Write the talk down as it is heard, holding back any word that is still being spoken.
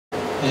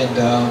and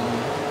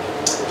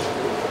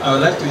I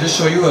would like to just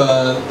show you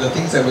the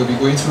things that we'll be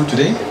going through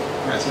today.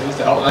 Alright, so here's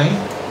the outline.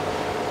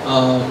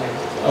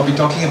 I'll be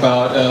talking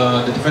about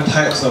the different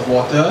types of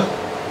water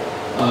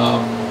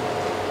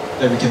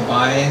that we can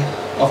buy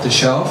off the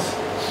shelf,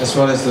 as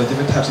well as the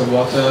different types of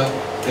water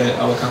that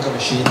our Kangen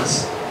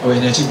machines, our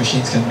energy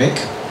machines can make.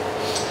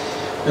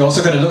 We're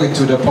also going to look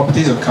into the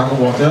properties of Kangen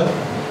water,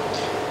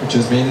 which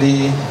is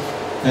mainly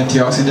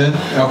antioxidant,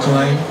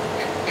 alkaline,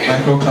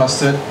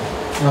 microclustered,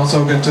 and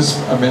also going to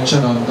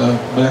mention on the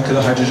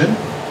molecular hydrogen.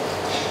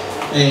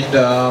 And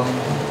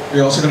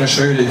we're also going to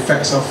show you the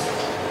effects of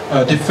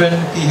different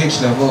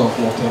pH level of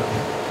water.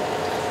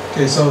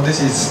 Okay, so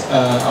this is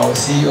our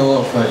CEO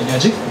of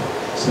Energic,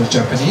 so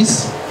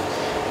Japanese,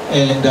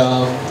 and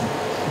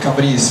the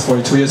company is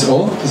 42 years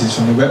old. This is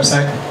from the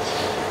website.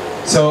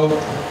 So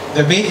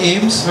the main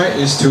aims, right,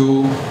 is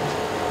to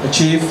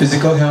achieve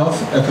physical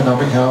health,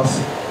 economic health,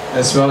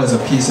 as well as a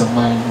peace of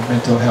mind,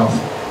 mental health.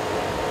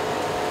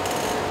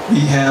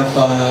 We have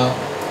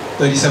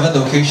 37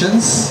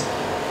 locations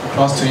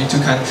across 22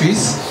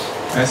 countries.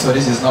 Right, so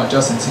this is not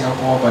just in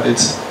Singapore, but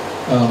it's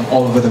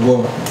all over the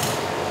world.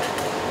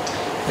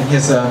 And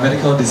here's a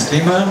medical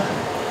disclaimer.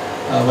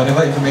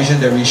 Whatever information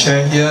that we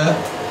share here,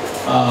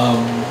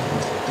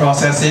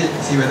 process it,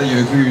 see whether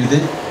you agree with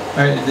it.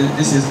 Right?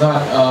 This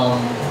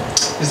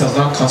does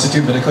not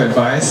constitute medical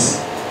advice,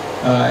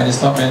 and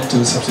it's not meant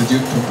to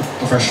substitute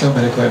professional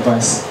medical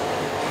advice.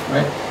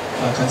 Right?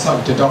 Consult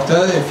with your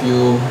doctor if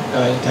you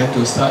intend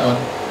to start on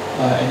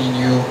any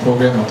new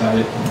program or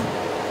diet.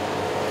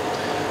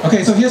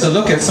 Okay, so here's a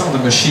look at some of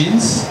the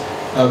machines.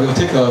 We'll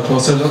take a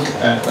closer look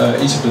at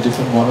each of the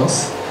different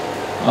models.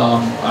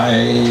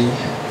 I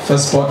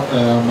first bought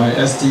my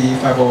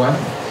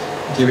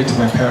SD501, gave it to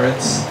my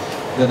parents.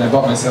 Then I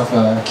bought myself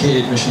a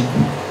K8 machine,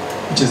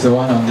 which is the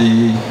one on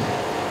the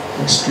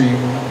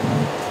extreme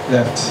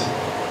left.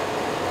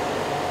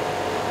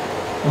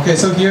 Okay,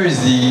 so here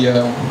is the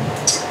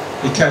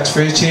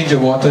catchphrase: change your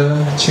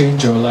water,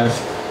 change your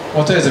life.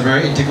 Water is a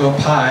very integral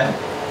part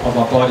of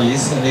our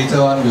bodies, and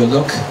later on we'll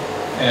look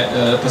at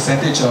the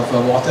percentage of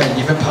water in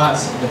different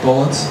parts in the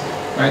bones,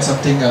 right?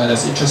 Something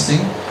that's interesting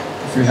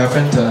if you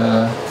haven't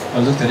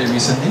looked at it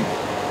recently.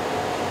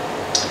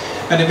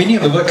 And the meaning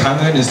of the word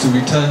Kangen is to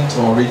return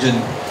to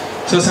origin.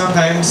 So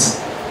sometimes,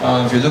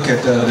 if you look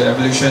at the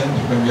evolution,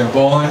 when we are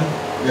born,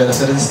 we are at a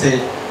certain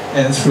state,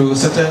 and through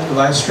certain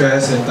life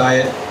stress and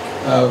diet,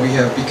 we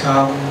have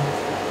become,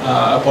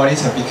 our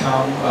bodies have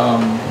become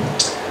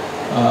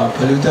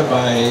polluted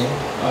by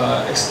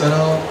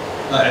external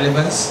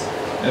elements,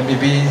 and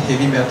maybe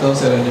heavy metals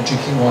that are in the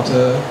drinking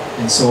water,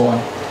 and so on.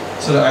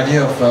 So the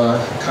idea of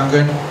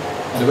Kangen,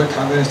 the word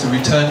Kangen, is to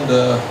return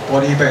the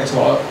body back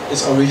to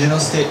its original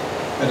state,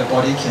 where the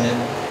body can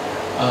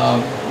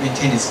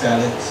maintain its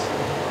balance.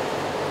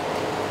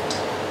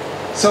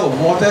 So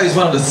water is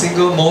one of the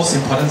single most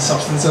important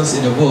substances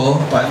in the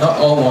world, but not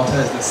all water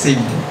is the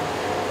same.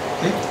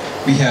 Okay?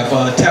 We have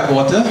tap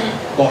water,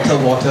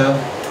 bottled water,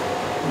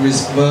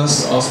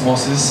 reverse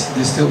osmosis,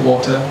 distilled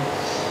water.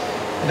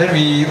 And then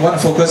we want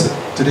to focus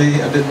today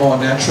a bit more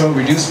on natural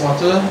reduced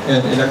water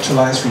and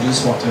electrolyzed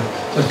reduced water.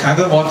 So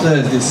Kangen water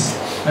is this.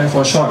 Right?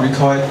 For short, we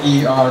call it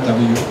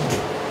ERW.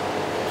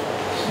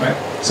 Right?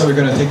 So we're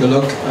going to take a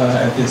look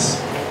at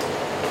this.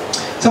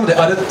 Some of the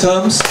other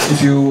terms,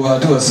 if you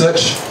do a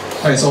search,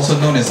 right, it's also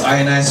known as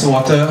ionized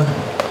water,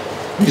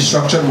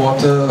 restructured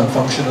water, and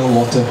functional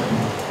water.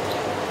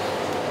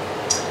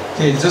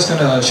 Okay, just going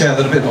to share a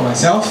little bit about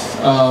myself.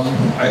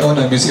 I own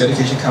a music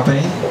education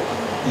company.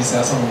 These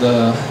are some of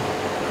the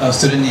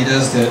student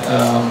leaders that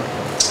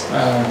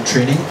I'm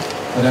training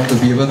for them to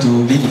be able to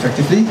lead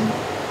effectively.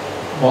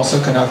 I've also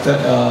conducted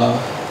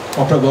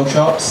corporate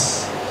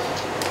workshops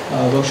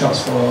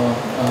for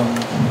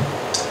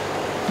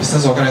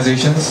business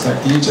organizations like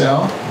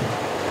DHL.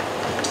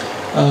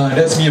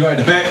 That's me right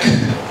at the back,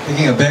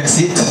 taking a back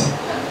seat,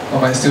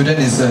 while my student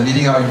is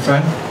leading out in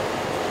front.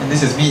 And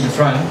this is me in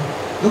front.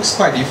 Looks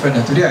quite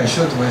different. Today I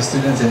showed to my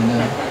students, and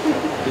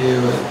they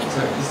were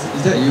like,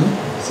 is that you?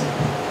 So,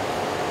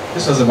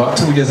 this was about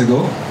 2 years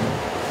ago,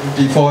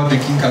 before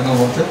drinking Kangen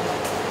water.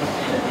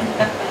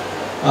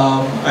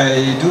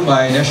 I do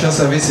my national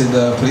service in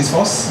the police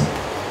force.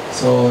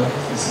 So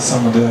this is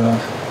some of the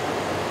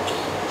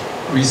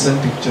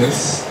recent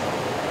pictures.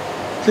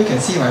 So you can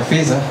see my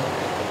face.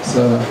 It's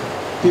a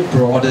bit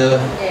broader.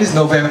 This is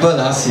November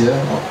last year,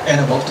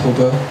 end of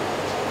October.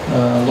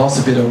 Lost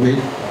a bit of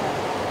weight.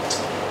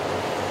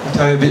 I'll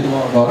tell you a bit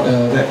more about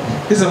that.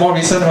 This is a more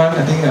recent one,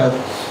 I think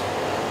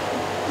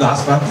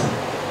last month.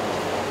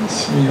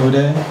 It's me over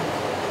there.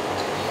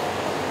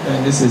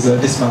 And this is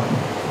this month.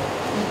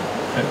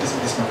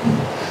 This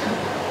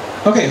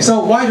month. Okay,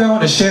 so why do I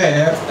want to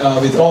share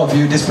with all of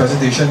you this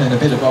presentation and a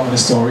bit about my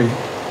story?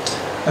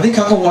 I think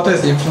Kangen water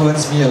has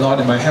influenced me a lot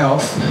in my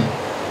health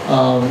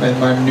and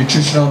my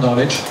nutritional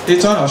knowledge.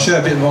 Later on, I'll share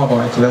a bit more about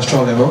my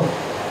cholesterol level,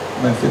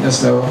 my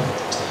fitness level.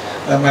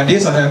 My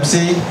days on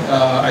MC,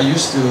 I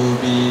used to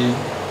be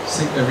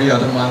sick every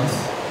other month.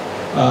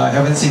 I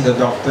haven't seen the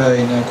doctor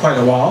in quite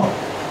a while.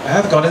 I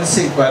have gotten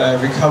sick, but I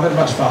recovered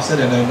much faster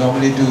than I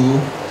normally do,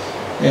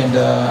 and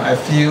I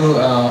feel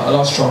a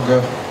lot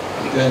stronger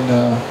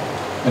than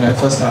when I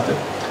first started.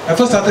 I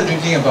first started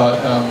drinking about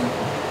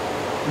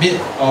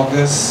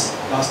mid-August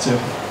last year,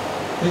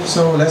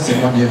 so less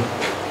than 1 year.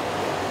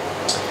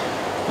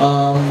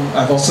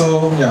 I've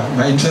also,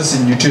 my interest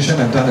in nutrition.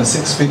 I've done a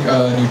 6-week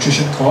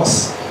nutrition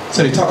course.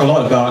 So they talk a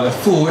lot about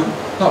food,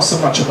 not so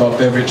much about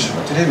beverage.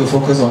 But today we'll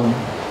focus on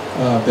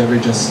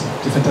beverages,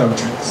 different type of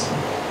drinks.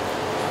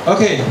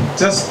 Okay,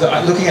 just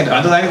looking at the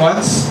underlying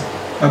ones.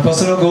 My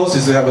personal goals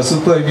is to have a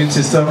super immune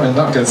system and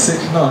not get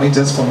sick, not only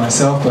just for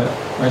myself, but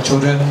my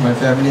children, my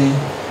family,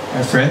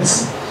 my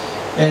friends.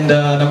 And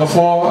number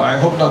 4, I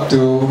hope not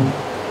to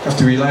have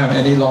to rely on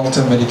any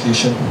long-term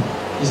medication.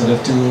 These are the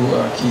 2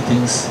 key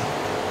things.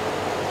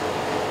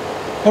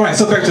 Alright,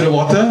 so back to the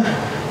water.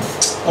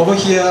 Over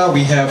here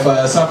we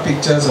have some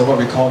pictures of what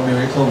we call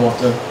miracle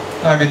water.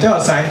 Now if you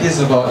tell scientists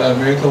about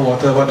miracle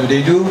water, what do?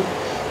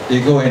 They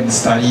go and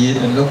study it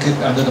and look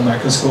it under the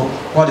microscope.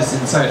 What is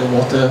inside the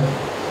water?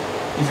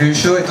 If you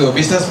show it to a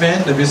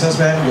businessman, the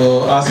businessman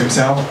will ask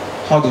himself,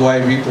 how do I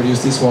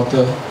reproduce this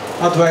water?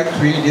 How do I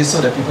create this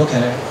so that people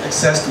can have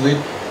access to it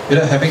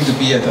without having to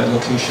be at that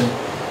location?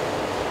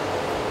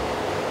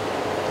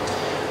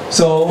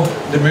 So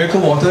the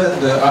miracle water,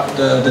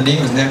 the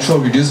name is natural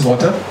reduced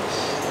water.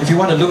 If you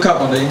want to look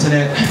up on the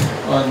internet,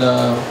 on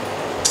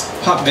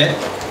PubMed,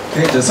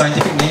 okay, the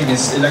scientific name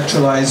is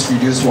electrolyzed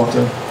reduced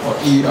water, or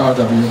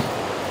ERW.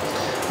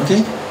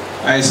 Okay,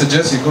 I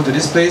suggest you go to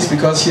this place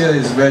because here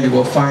is where you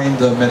will find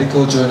the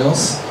medical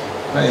journals.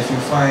 Right? If you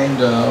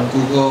find on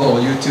Google or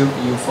YouTube,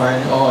 you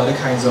find all other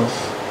kinds of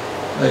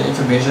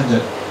information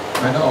that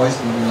might not always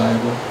be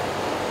reliable.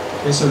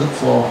 Okay, so look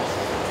for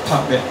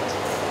PubMed.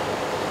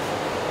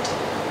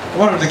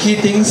 One of the key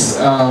things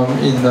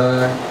in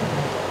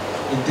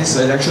this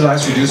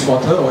electrolyzed reduced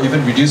water, or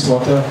even reduced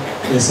water,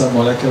 is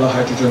molecular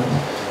hydrogen.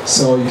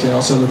 So you can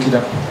also look it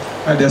up.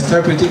 Right, there's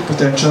therapeutic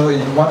potential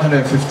in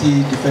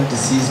 150 different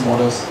disease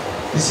models.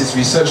 This is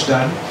research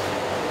done,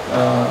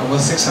 over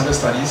 600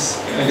 studies,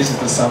 and this is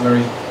the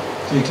summary.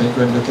 So you can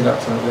go and look it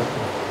up further.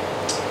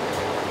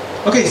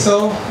 Okay,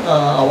 so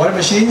our water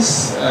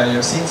machines,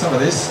 you've seen some of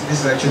this.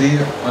 This is actually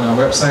on our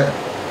website,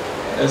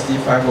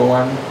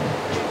 SD501.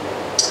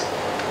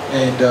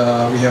 And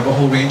we have a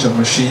whole range of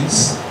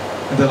machines.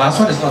 And the last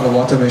one is not a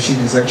water machine,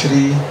 it's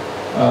actually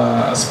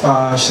a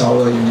spa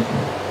shower unit.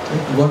 Okay?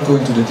 We won't go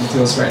into the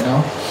details right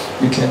now.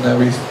 You can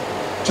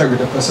check with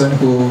the person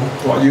who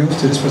brought you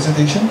to this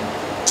presentation.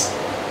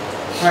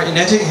 Right,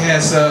 Energic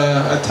has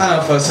a ton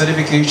of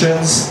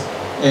certifications,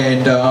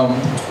 and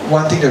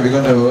one thing that we're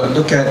going to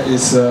look at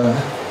is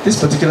this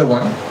particular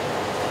one,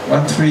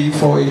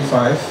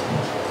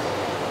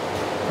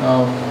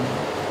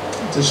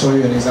 13485. To show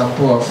you an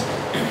example of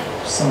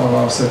some of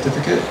our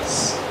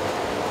certificates.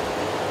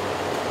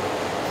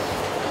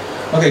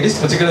 Okay, this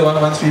particular one,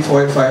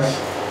 13485,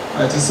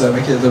 I just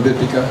make it a little bit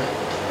bigger.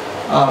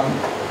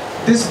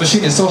 This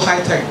machine is so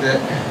high-tech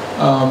that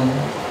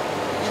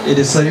it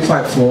is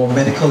certified for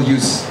medical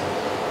use,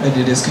 and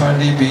it is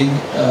currently being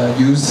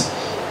used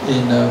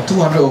in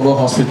 200 over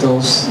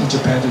hospitals in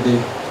Japan today.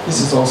 This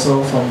is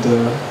also from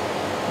the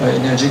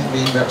Energic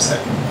main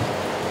website.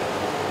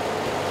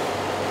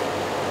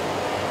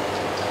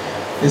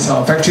 This is how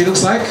our factory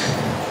looks like,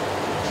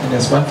 and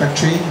there's one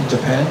factory in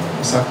Japan,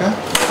 Osaka.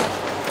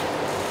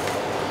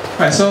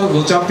 Right, so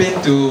we'll jump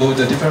into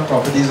the different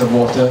properties of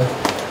water.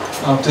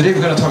 Today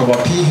we're going to talk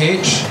about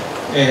pH,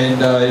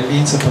 and it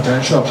means the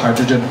potential of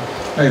hydrogen.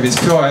 Right, if it's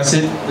pure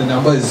acid, the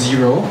number is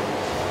 0.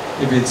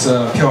 If it's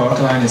pure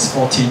alkaline, it's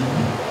 14.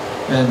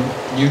 And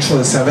neutral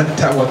is 7.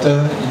 Tap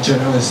water in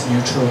general is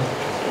neutral.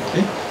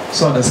 Okay,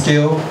 so on the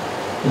scale,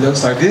 it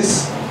looks like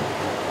this.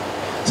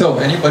 So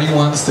anybody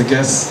wants to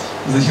guess,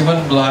 is the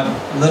human blood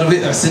a little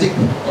bit acidic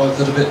or a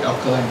little bit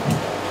alkaline?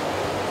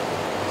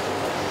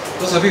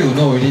 Those of you who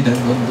know already, then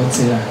don't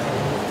say that.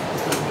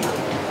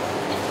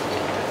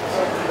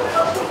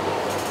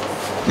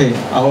 Okay,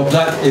 our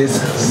blood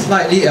is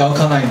slightly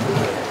alkaline.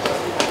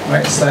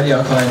 Right, slightly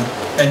alkaline.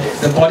 And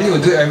the body will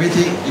do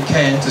everything it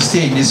can to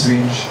stay in this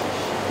range.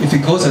 If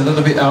it goes a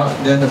little bit out,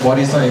 then the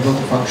body is not able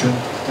to function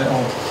at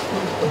all.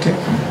 Okay?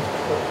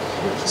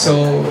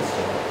 So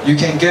you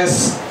can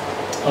guess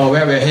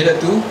where we're headed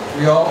to.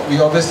 We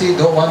obviously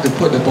don't want to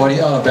put the body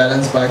out of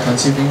balance by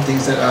consuming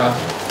things that are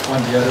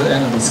on the other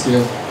end of the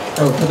scale.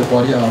 That will put the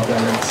body out of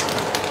balance.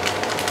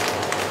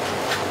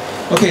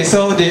 Okay,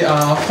 so there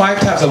are 5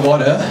 types of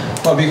water,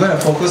 but we're going to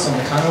focus on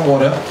the Kangen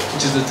water,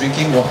 which is the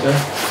drinking water.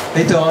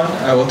 Later on,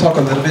 I will talk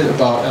a little bit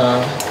about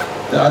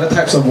the other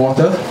types of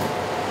water.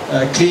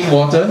 Clean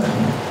water,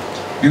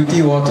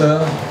 beauty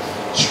water,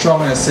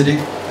 strong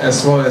acidic,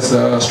 as well as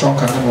strong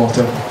Kangen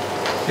water.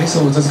 Okay,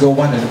 so we'll just go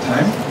one at a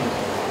time.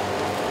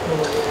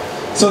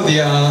 So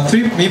there are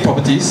 3 main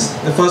properties.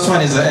 The first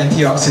one is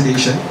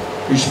antioxidation,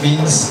 which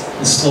means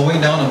the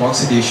slowing down of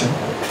oxidation.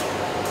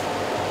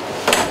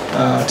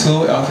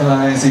 2,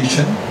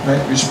 alkalization,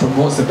 right, which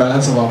promotes the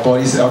balance of our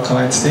body's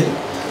alkaline state.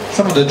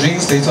 Some of the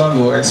drinks later on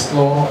we'll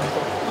explore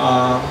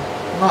are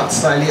not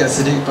slightly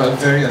acidic, but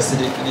very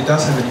acidic, and it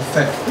does have an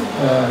effect,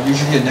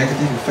 usually a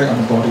negative effect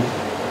on the body.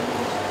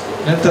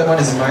 And the third one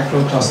is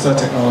microcluster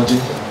technology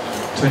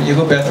to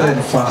enable better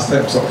and faster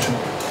absorption.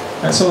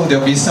 And so there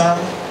will be some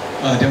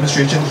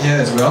demonstration here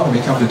as well when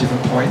we come to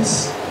different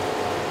points.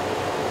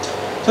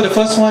 So the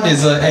first one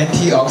is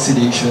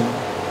anti-oxidation.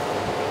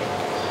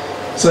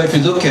 So if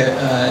you look at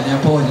an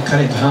apple and you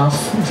cut it in half,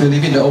 if you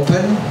leave it in the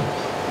open,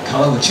 the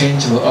color will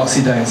change, it will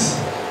oxidize.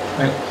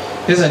 Right?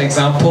 Here's an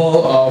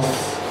example of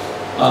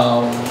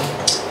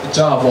a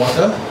jar of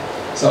water.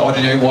 So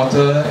ordinary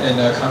water and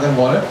Kangen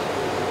water.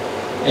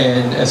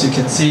 And as you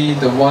can see,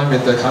 the one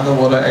with the Kangen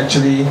water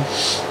actually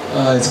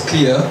is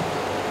clear,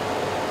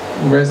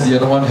 whereas the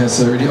other one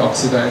has already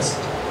oxidized.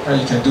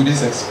 Right? You can do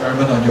this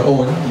experiment on your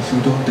own if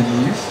you don't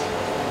believe.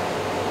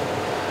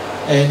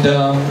 And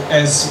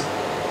as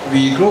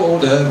we grow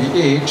older,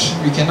 we age,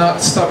 we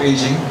cannot stop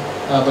aging,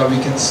 but we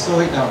can slow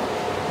it down,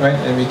 right?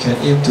 And we can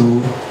aim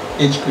to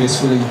age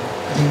gracefully.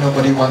 I think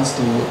nobody wants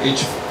to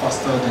age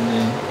faster than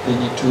they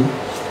need to.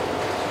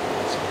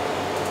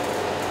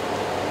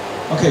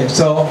 Okay,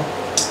 so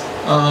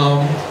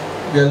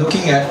we are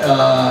looking at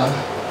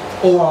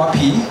ORP,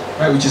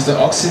 right, which is the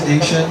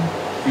oxidation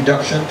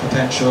reduction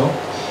potential,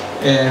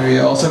 and we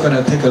are also going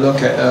to take a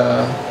look at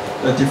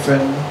the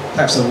different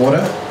types of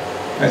water.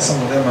 Right,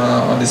 some of them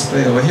are on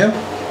display over here.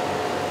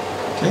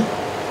 Okay,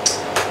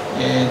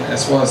 and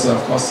as well as of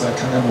course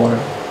Kangen water.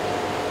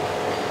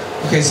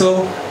 Okay,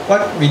 so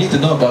what we need to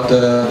know about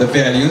the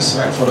values,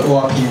 right, for the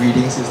ORP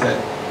readings is that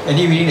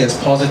any reading that's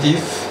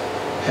positive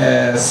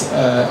has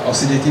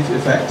oxidative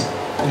effect.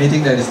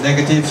 Anything that is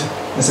negative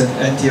has an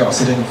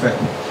antioxidant effect.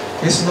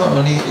 Okay, so not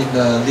only in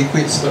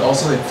liquids but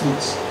also in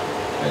foods.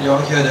 And you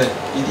all hear that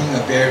eating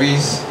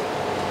berries,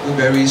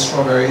 blueberries,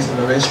 strawberries have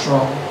a very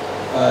strong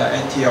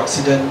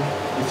antioxidant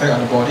effect on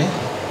the body.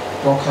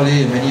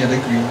 Broccoli and many other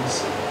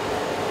greens.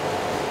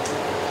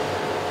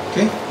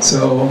 Okay,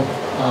 so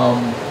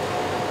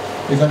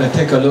we're going to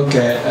take a look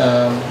at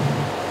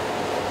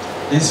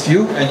this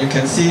view, and you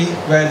can see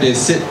where they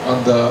sit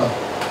on the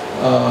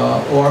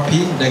ORP,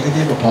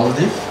 negative or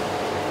positive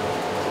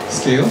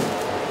scale.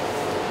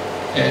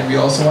 And we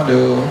also want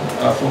to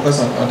focus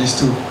on these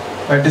two.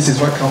 Right, this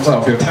is what comes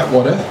out of your tap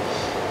water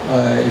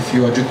if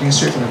you are drinking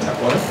straight from the tap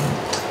water.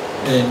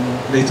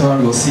 And later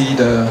on we'll see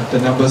the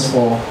numbers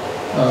for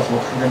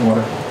Kangen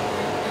water.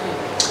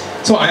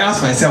 So I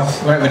asked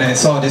myself, right, when I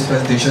saw this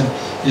presentation,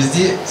 is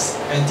this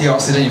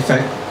antioxidant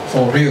effect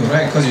for real,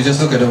 right? Because you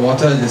just look at the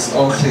water, it's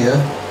all clear.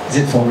 Is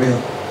it for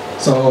real?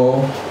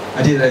 So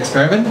I did an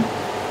experiment.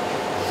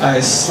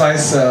 I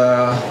sliced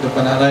the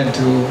banana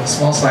into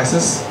small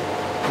slices.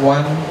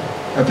 One,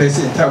 I placed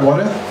it in tap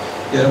water,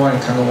 the other one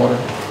in Kangen water.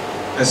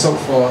 I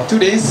soaked for 2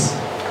 days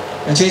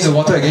and changed the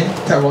water again,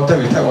 tap water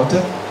with tap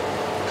water,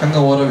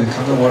 Kangen water with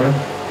Kangen water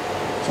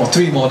for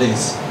 3 more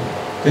days.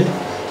 Okay?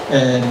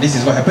 And this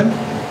is what happened.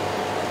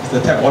 It's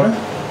the tap water.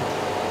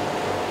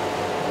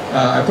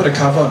 I put a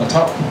cover on the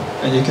top,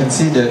 and you can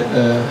see that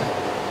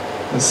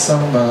there's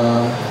some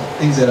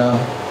things that are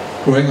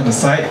growing on the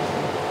side.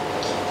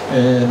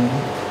 And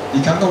the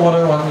Kangen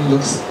water one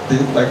looks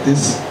like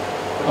this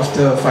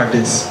after 5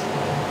 days.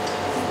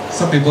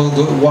 Some people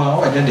go,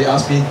 wow, and then they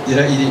ask me, did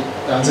I eat it?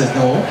 The answer is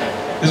no.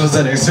 This was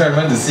an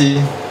experiment to see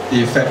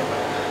the effect.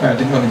 I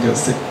didn't want to get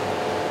sick.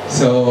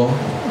 So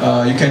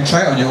you can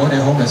try it on your own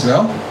at home as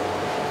well.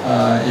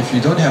 If you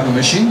don't have a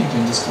machine, you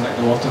can just collect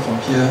the water from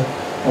here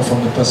or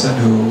from the person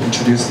who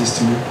introduced this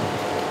to you.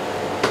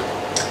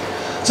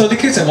 So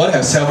liquids and water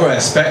have several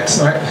aspects,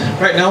 right?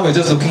 Right now we're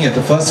just looking at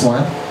the first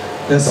one.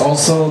 There's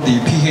also the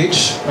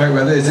pH, right?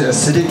 Whether is it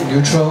acidic,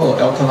 neutral, or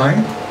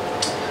alkaline.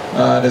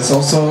 There's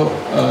also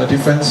a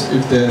difference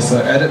if there's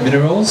added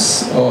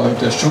minerals or if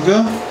there's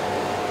sugar,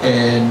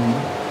 and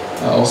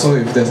also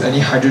if there's any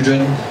hydrogen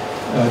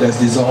that's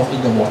dissolved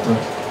in the water.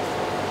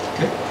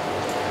 Okay.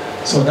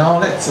 So now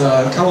let's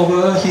come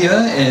over here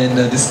and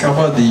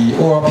discover the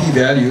ORP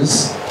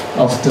values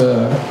of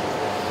the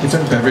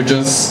different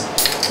beverages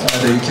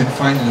that you can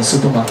find in the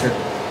supermarket.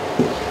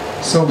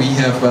 So we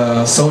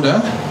have soda,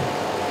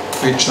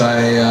 which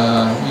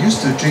I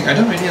used to drink. I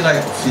don't really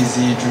like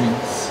fizzy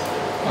drinks.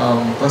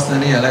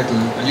 Personally,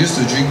 I used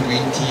to drink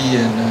green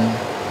tea and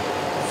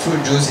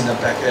fruit juice in a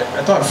packet.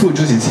 I thought fruit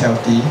juice is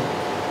healthy,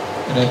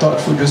 and I thought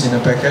fruit juice in a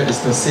packet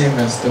is the same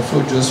as the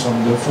fruit juice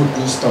from the fruit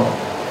juice store.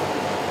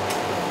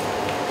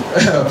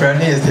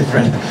 Apparently it's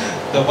different.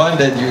 The one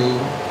that you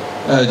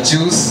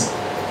juice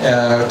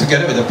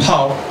together with the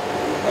pulp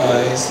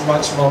is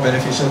much more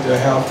beneficial to your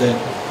health than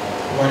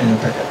one in a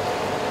packet.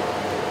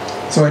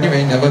 So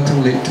anyway, never too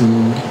late to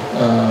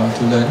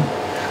learn.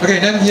 Okay,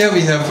 then here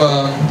we have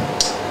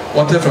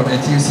water from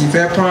NTUC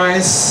Fair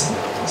Price.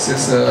 This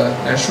is a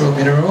natural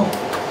mineral.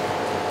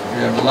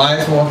 We have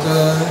live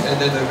water,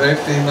 and then the very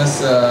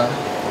famous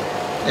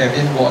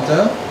Evian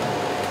water.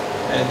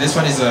 And this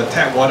one is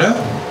tap water.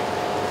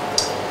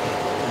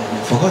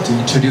 I forgot to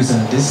introduce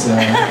this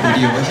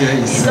lady over here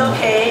is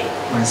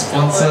my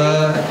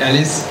sponsor,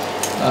 Alice.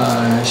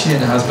 She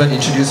and her husband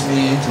introduced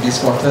me to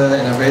this water,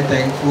 and I'm very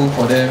thankful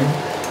for them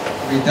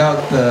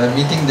without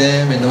meeting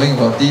them and knowing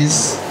about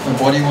this, my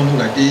body won't look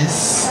like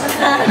this.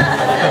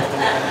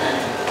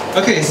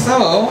 Okay,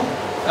 so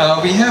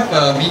we have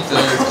a meter,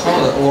 it's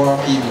called an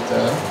ORP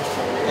meter,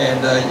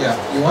 and yeah,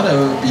 you want to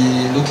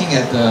be looking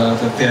at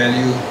the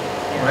value,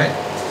 right?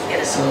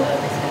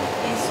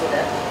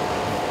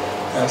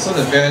 So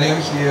the value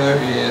here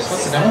is,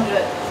 what's the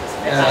number?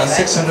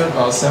 600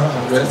 about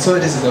 700, so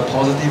this is a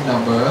positive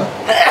number.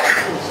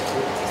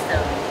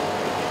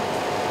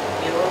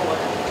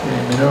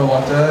 Okay, mineral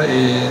water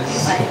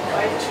is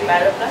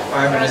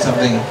 500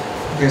 something.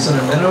 Okay, so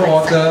the mineral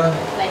water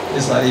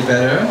is slightly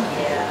better.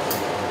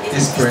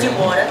 This brand.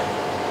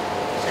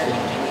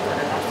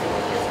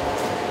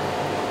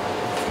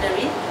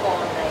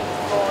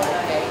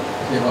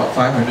 Okay, about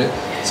 500.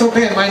 So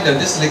bear in mind that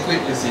this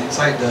liquid is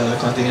inside the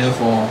container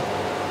for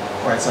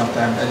quite some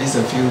time, at least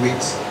a few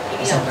weeks,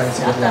 or sometimes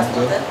a bit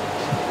longer.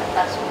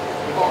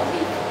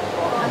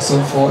 So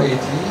 480,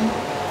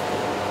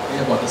 okay,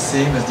 about the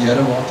same as the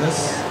other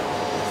waters.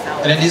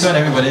 And then this one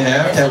everybody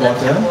have, tap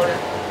water.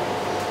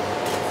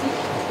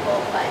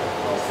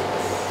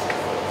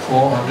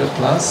 400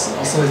 plus.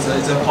 Also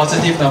it's a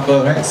positive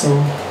number, right? So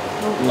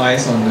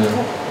lies on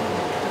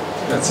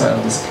that side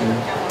of the scale.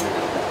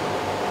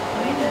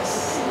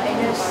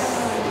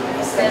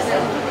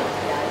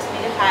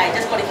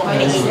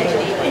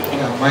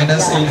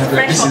 Minus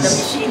 800.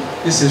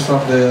 This is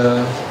from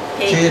the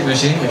K8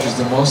 machine, which is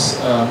the most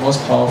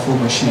powerful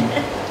machine.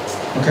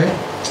 Okay,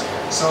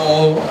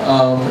 so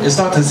it's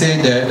not to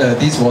say that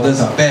these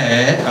waters are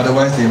bad,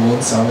 otherwise they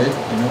won't sell it,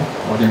 you know,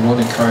 or they won't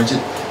encourage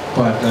it.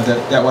 But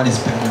that one is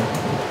better.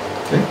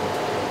 Okay.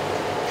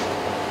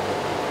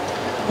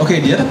 Okay.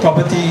 The other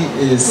property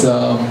is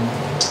the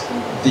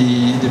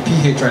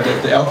pH,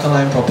 right? The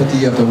alkaline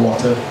property of the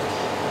water.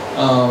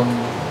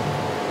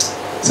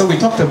 So we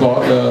talked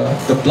about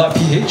the blood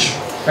pH,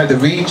 right? The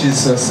range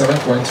is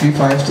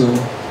 7.35 to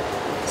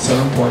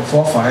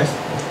 7.45,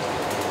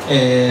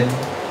 and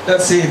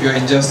let's say if you're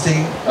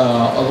ingesting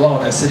a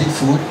lot of acidic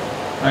food,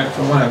 right?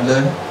 From what I've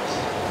learned,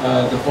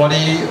 the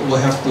body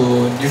will have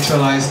to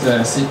neutralize the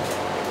acid,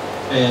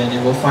 and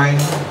it will find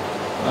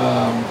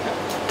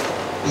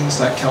things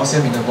like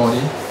calcium in the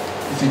body.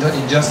 If you don't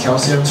ingest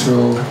calcium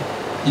through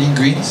eating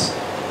greens,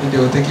 then they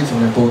will take it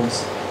from your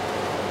bones,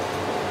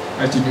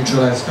 right, to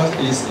neutralize,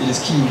 because it is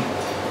key.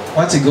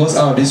 Once it goes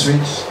out of this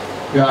range,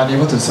 you are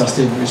unable to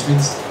sustain, which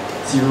means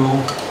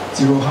zero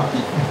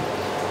heartbeat,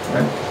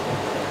 right?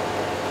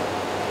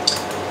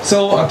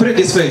 So I put it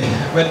this way: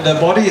 when the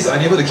body is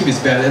unable to keep its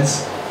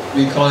balance,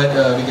 we call it,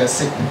 we get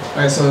sick,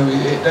 right? So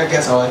that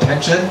gets our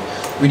attention.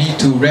 We need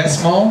to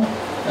rest more,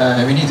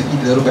 and we need to eat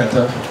a little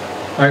better,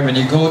 right? When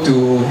you go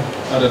to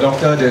the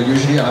doctor, they'll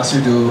usually ask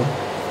you to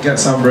get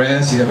some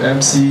rest. You have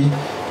MC,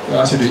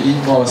 they'll ask you to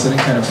eat more of a certain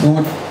kind of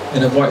food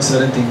and avoid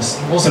certain things.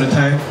 Most of the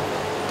time,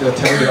 they'll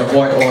tell you to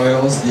avoid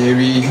oils,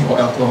 dairy, or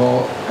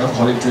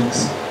alcoholic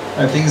drinks,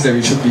 right? Things that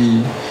we should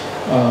be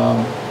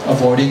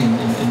avoiding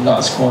in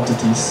large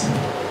quantities.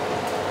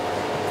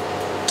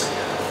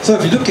 So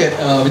if you look at,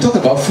 we talked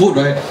about food,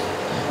 right?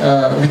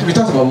 We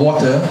talked about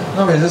water.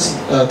 Now we just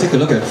take a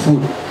look at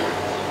food.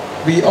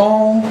 We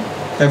all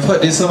have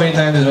heard this so many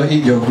times, you know,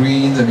 eat your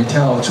greens, and we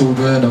tell our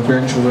children or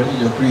grandchildren,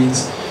 eat your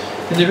greens.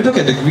 And if you look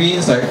at the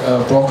greens like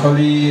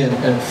broccoli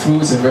and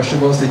fruits and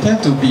vegetables, they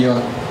tend to be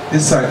on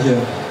this side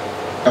here,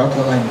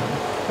 alkaline,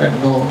 right?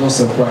 No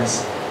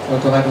surprise.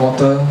 Alkaline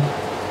water,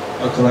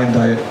 alkaline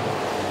diet.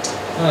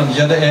 And on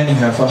the other end, you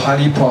have a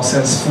highly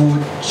processed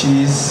food,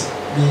 cheese,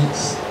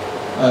 meats,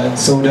 and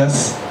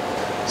sodas.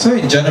 So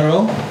in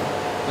general,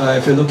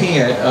 if you're looking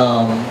at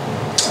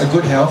a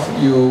good health,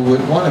 you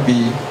would want to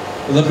be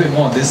a little bit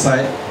more on this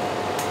side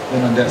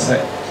than on that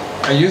side.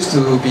 I used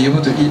to be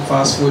able to eat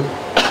fast food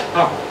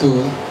up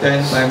to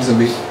 10 times a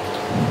week.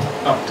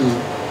 Up to.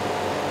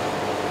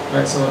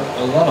 Right, so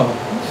a lot of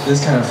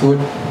this kind of food,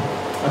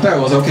 I thought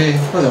it was okay,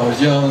 because I was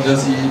young,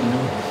 just eat, you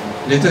know.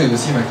 Later you will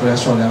see my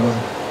cholesterol level.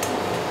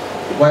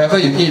 Whatever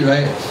you eat,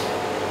 right,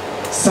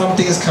 some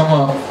things come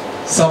out,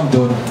 some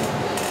don't.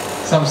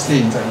 Some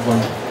stay inside the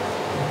body.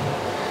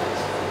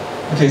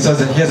 Okay, so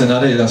here's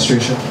another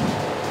illustration.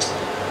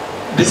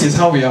 This is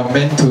how we are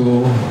meant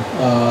to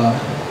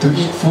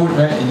eat food,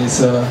 right? In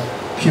its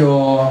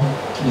pure,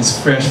 in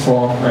its fresh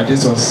form, right?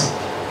 This was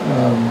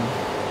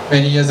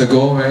many years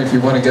ago, right? If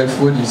you want to get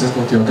food, you just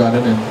go to your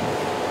garden, and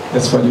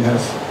that's what you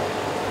have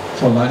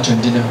for lunch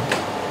and dinner.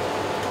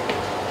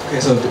 Okay,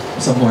 so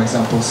some more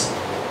examples.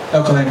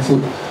 Alkaline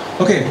food.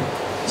 Okay,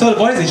 so the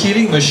body is a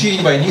healing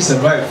machine, but it needs the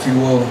right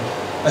fuel.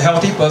 A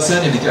healthy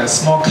person, if they get a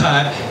small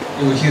cut,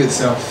 it will heal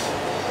itself.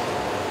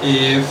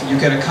 If you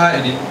get a cut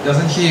and it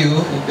doesn't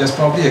heal, there's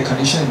probably a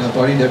condition in the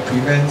body that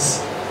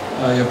prevents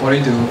your body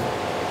to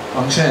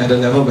function at the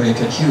level where it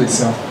can heal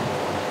itself.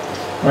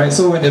 Right?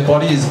 So when the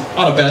body is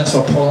out of balance for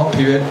a prolonged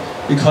period,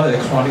 we call it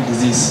a chronic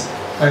disease.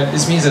 Right?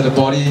 This means that the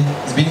body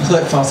is being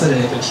hurt faster than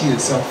it can heal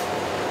itself.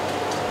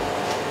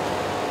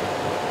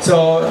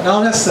 So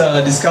now let's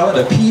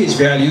discover the pH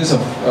values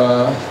of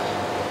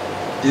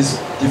these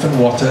different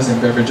waters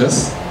and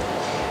beverages.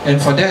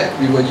 And for that,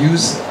 we will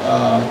use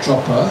a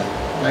dropper,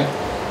 right?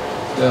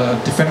 The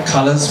different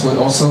colors will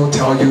also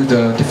tell you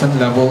the different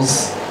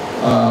levels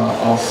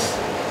of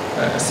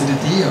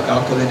acidity or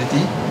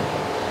alkalinity. I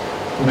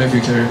don't know if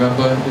you can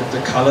remember, if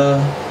the color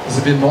is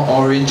a bit more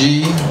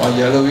orangey or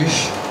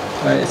yellowish,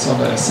 right, it's on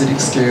the acidic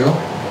scale.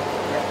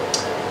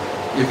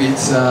 If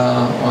it's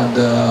on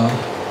the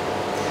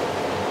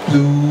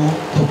blue,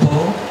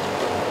 purple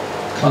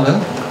color,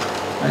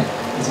 right,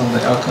 it's on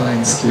the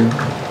alkaline scale.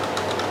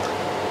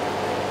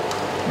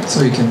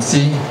 So you can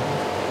see,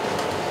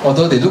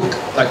 although they look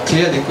like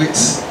clear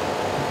liquids,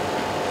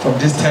 from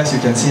this test you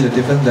can see the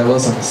different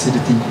levels of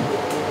acidity.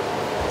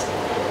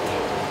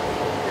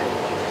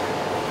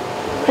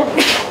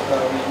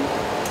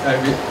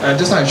 I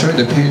just want to show you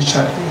the pH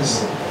chart. I think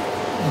it's in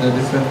a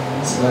different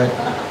slide.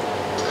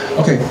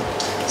 Okay,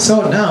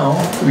 so now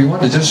we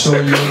want to just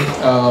show you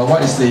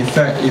what is the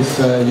effect if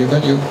you're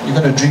going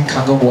to drink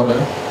Kangen water,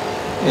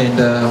 and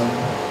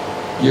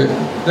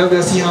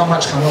we'll see how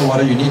much Kangen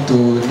water you need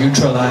to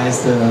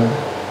neutralize the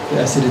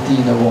acidity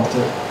in the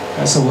water.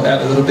 Right, so we'll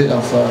add a little bit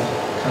of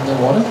Kangen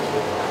water.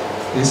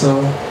 Okay,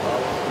 so a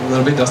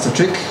little bit does the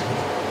trick. Okay.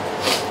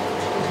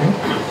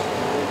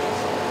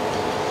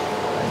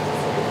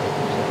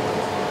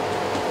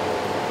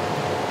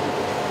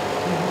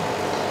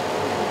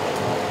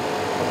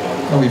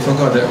 Oh, we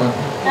forgot that one.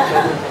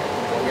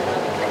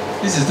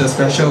 This is the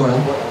special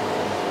one.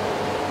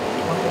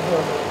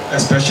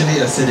 Especially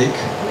acidic.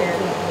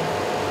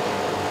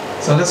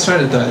 So let's try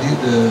to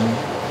dilute the...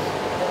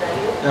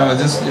 Yeah,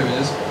 just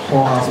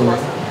pour half away.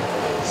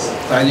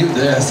 Dilute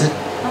the acid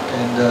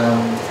and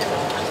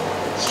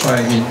let's try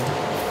again.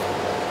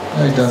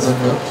 No, it doesn't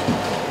work.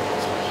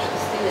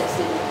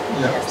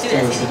 Yeah,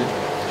 still acidic.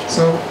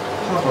 So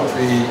how about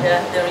the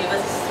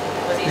reverse?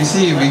 We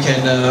see if we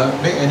can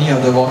make any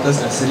of the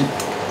waters acidic.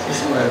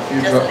 Just by a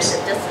few drops.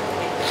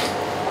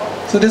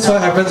 So this is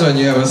what happens when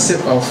you have a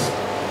sip of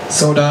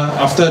soda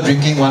after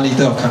drinking 1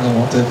 liter of Kangen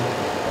water.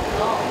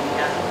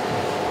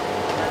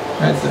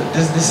 Right,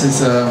 this is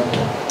the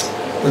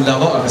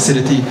level of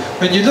acidity.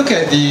 When you look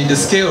at the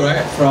scale,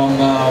 right, from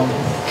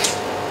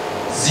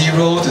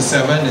 0 to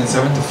 7 and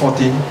 7 to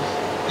 14,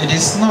 it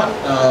is not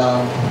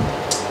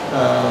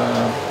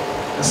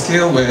a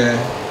scale where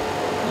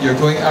you're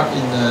going up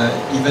in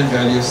even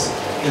values.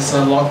 It's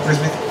a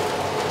logarithmic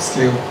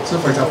scale. So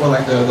for example,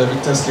 like the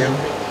Richter scale.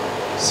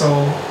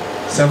 So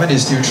 7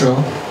 is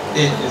neutral,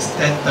 8 is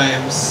 10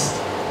 times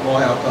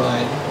more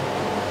alkaline,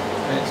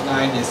 right?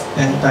 9 is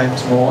 10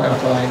 times more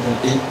alkaline than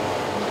 8.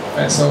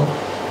 Right? So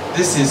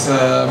this is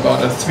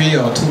about a 3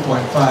 or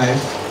 2.5.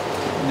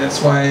 And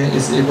that's why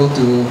it's able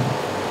to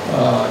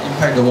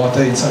impact the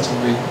water in such a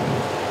way.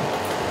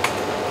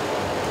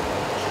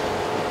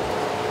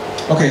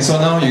 Okay, so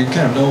now you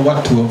kind of know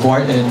what to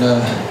avoid and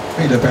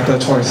make the better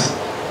choice,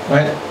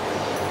 right?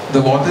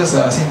 The waters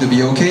seem to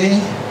be okay.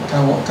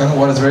 Kangen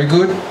water is very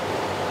good.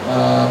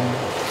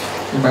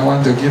 You might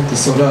want to give the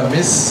soda a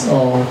miss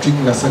or drink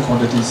lesser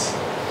quantities.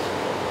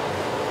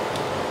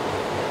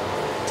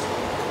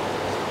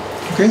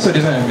 Okay, so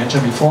this one I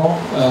mentioned before.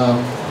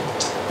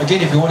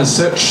 Again, if you want to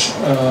search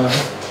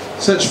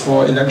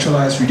for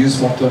electrolytes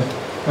reduced water,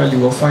 right, you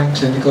will find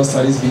clinical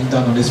studies being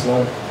done on this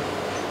water.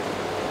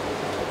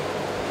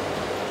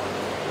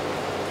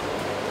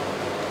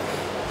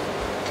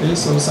 Okay,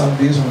 so some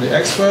views from the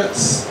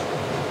experts.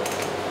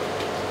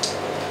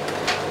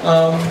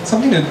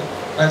 Something that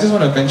I just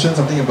want to mention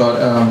something about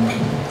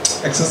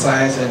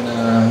exercise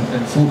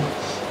and food.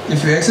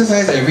 If you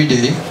exercise every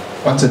day,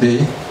 once a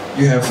day,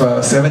 you have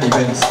 7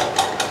 events.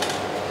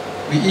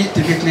 We eat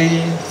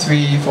typically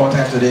 3-4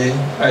 times a day.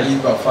 I eat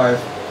about 5,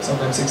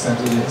 sometimes 6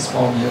 times a day,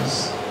 small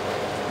meals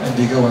and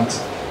bigger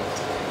ones.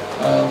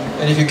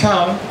 And if you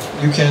count,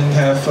 you can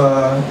have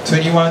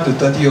 21 to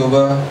 30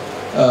 over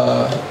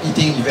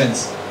eating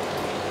events.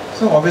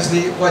 So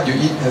obviously, what you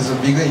eat has a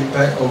bigger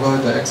impact over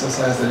the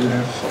exercise that you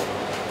have.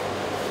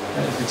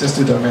 And if you just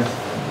do the math.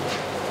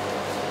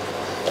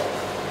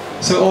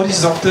 So all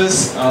these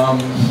doctors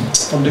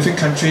from different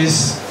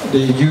countries,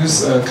 they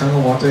use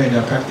Kangen water in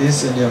their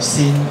practice, and they have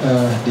seen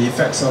the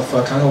effects of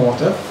Kangen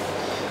water.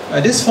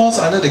 This falls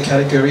under the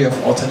category of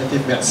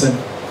alternative medicine.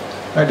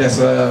 Right? There's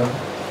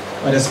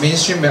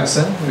mainstream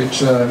medicine,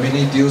 which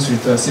mainly deals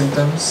with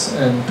symptoms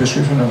and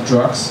prescription of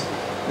drugs.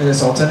 And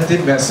there's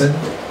alternative medicine,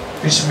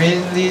 which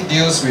mainly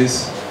deals with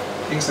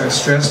things like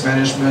stress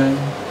management,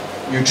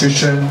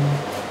 nutrition,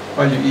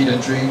 what you eat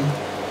and drink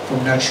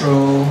from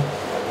natural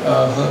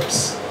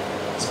herbs,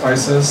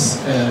 spices,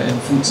 and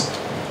foods.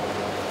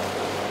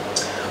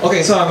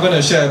 Okay, so I'm going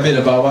to share a bit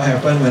about what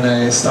happened when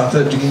I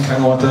started drinking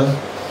Kangen water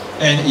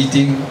and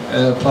eating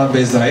a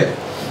plant-based diet.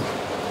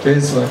 Okay,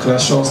 so a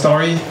cholesterol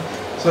story.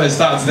 So it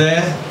starts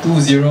there,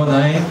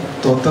 209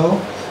 total.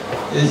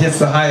 It hits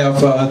the high of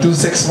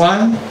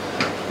 261,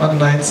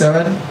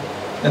 197.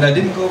 And I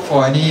didn't go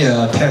for any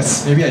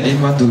tests. Maybe I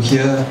didn't want to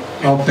hear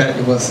how bad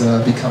it was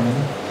becoming.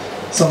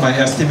 So my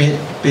estimate,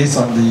 based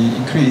on the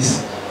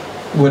increase,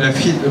 would have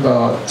hit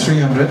about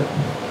 300,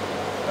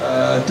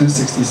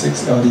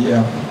 266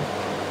 LDL.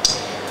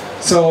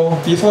 So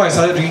before I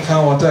started drinking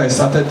Kangen water, I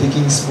started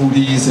taking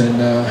smoothies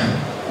and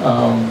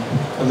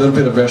a little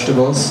bit of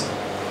vegetables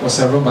for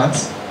several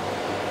months.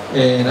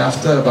 And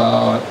after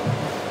about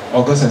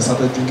August, I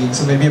started drinking.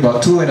 So maybe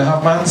about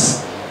 2.5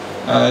 months,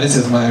 this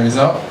is my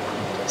result.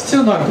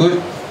 Still not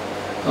good.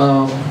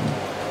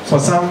 For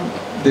some,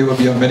 they will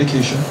be on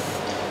medication.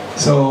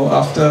 So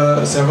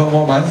after several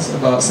more months,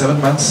 about 7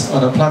 months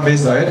on a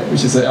plant-based diet,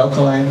 which is an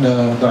alkaline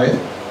diet,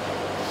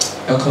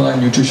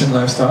 alkaline nutrition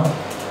lifestyle.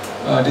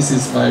 This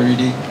is my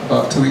reading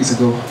about 2 weeks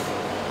ago.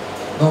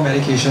 No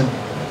medication,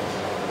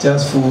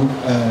 just food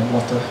and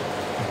water.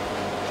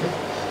 Okay.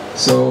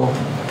 So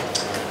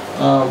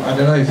I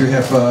don't know if you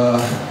have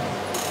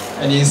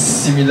any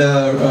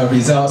similar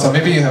results, or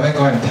maybe you haven't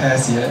gone and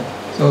test yet.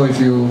 So if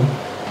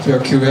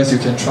you're curious, you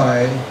can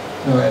try,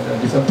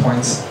 at different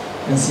points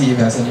and see if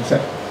it has an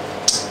effect.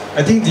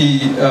 I think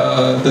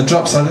the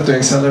drop started to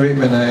accelerate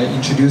when I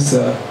introduced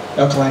the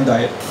alkaline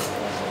diet,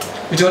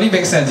 which only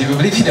makes sense. If you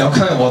believe in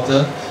alkaline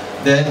water,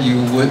 then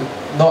you would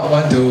not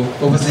want to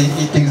purposely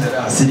eat things that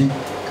are acidic,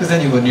 because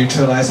then you will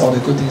neutralize all the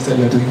good things that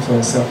you're doing for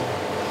yourself.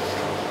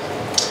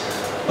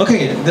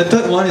 Okay, the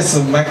third one is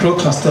a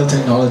microcluster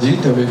technology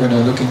that we're going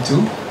to look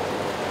into.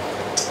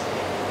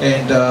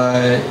 And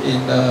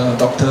in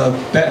Dr.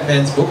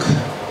 Batman's book,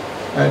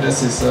 right,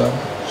 this is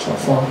short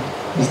form,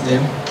 his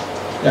name.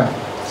 Yeah.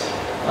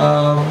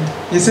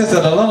 He says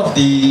that a lot of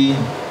the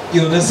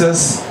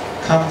illnesses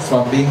come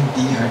from being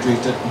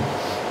dehydrated.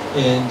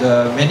 And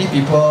many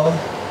people,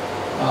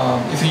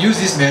 if you use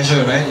this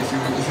measure, right, if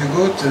you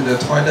go to the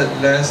toilet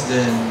less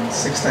than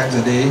 6 times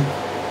a day,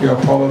 you are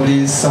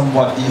probably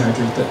somewhat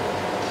dehydrated.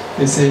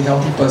 They say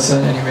healthy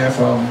person anywhere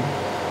from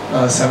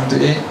 7 to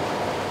 8.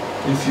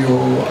 If you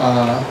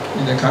are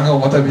in the Kangen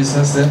water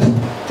business, then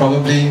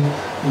probably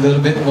a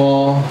little bit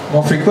more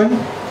frequent,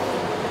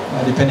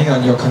 depending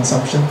on your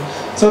consumption.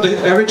 So the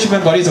average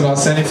human body is about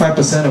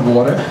 75% of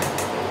water,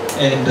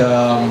 and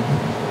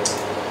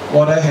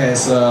water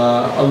has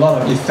a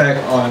lot of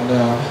effect on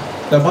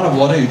the amount of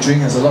water you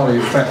drink has a lot of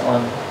effect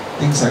on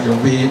things like your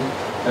weight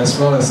as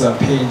well as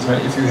pains.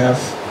 Right? If you have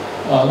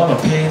a lot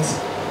of pains,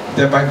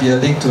 there might be a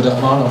link to the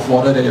amount of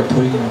water that you're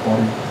putting in your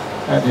body.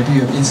 Right? Maybe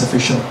you have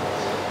insufficient.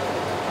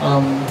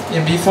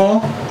 In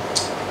before,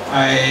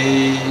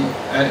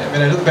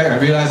 when I look back, I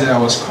realized that I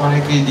was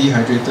chronically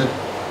dehydrated.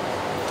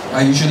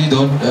 I usually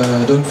don't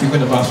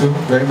frequent the bathroom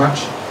very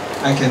much.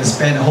 I can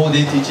spend a whole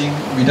day teaching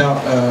without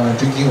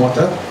drinking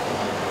water,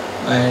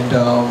 and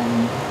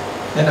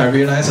then I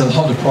realized a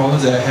lot of the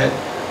problems that I had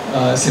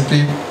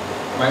simply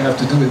might have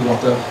to do with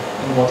water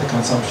and water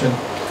consumption.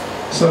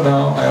 So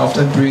now I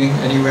often bring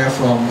anywhere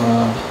from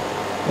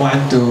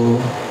 1 to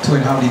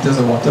 2.5 liters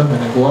of water when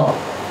I go out.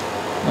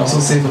 I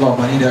also save a lot of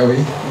money that way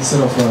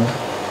instead of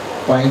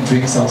buying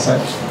drinks outside.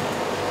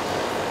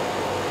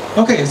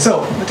 Okay,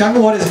 so the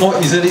Kangen water is more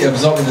easily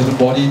absorbed into the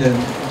body than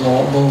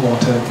normal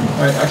water.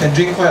 Right? I can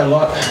drink quite a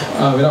lot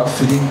without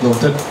feeling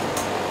bloated.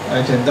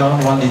 I can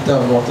down 1 liter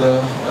of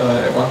water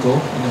at one go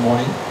in the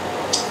morning,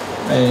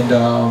 and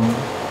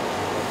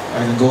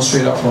I can go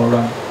straight out for a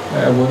run.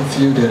 I won't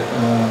feel that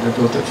the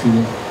bloated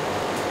feeling.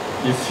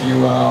 If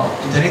you are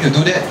intending to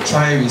do that,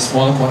 try with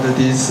smaller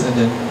quantities and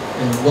then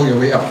work your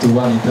way up to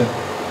 1 liter.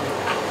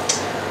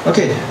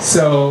 Okay,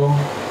 so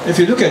if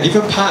you look at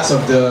different parts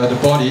of the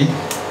body,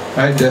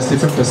 right, there's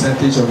different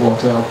percentage of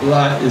water. Our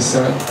blood is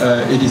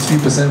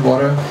 83%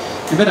 water.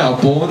 Even our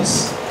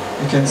bones,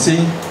 you can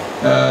see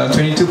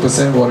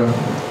 22% water.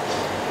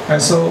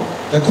 Right, so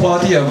the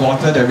quality of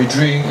water that we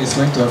drink is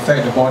going to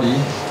affect the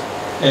body,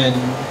 and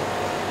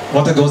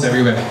water goes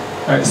everywhere.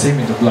 Right, same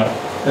in the blood.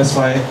 That's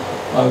why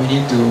we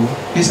need to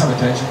pay some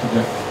attention to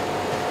that.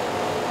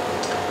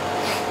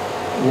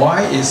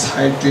 Why is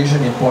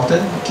hydration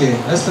important? Okay,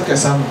 let's look at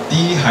some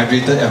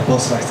dehydrated apple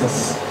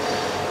slices.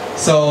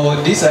 So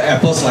these are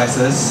apple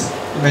slices.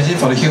 Imagine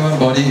for the human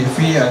body, if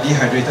we are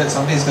dehydrated,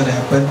 something is going to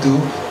happen to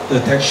the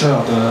texture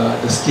of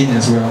the skin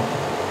as well.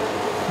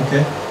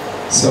 Okay,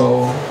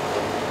 so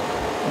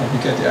you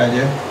get the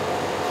idea.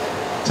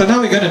 So now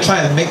we're going to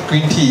try and make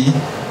green tea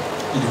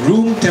in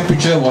room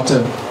temperature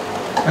water.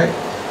 Right?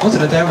 Most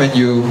of the time when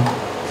you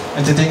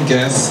entertain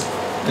guests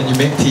and you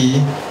make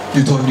tea,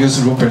 you don't use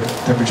room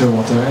temperature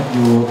water, right?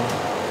 You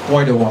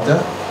boil the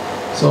water.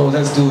 So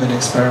let's do an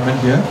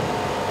experiment here.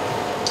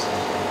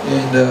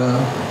 And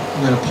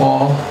I'm going to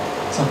pour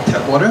some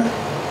tap water,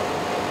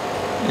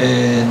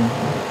 and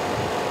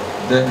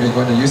then we're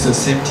going to use the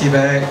same tea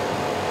bag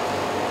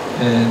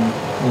and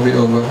move it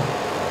over.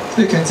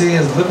 So you can see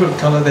there's a little bit of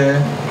color there.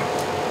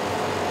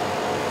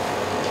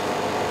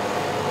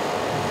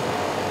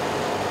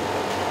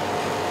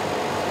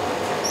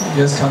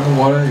 Here's Kangen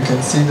water. You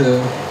can see the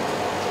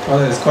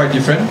color is quite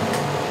different.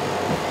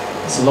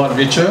 It's a lot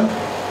richer.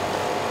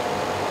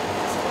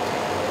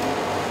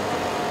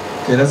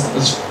 Okay,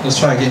 let's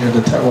try again with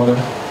the tap water.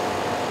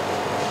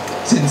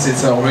 Since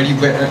it's already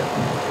wet, right?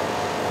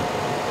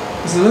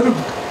 There's a little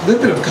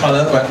bit of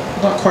color, but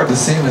not quite the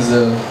same as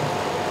the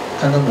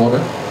Kangen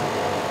water.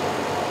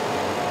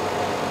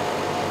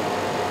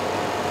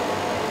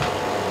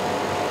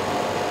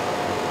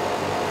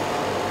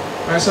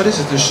 Right, so this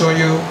is to show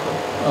you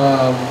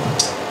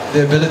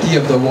the ability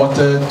of the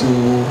water to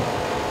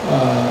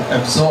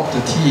absorb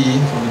the tea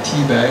from the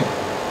tea bag.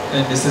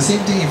 And it's the same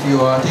thing if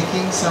you are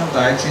taking some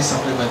dietary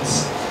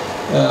supplements,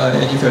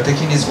 and if you're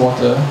taking this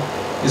water,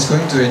 it's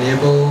going to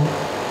enable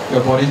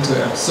your body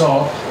to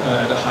absorb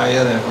at a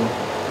higher level.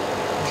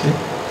 Okay.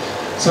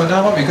 So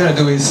now what we're going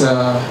to do is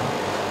we're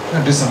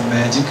going to do some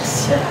magic.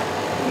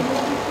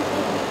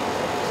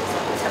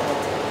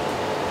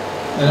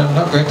 And I'm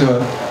not going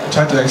to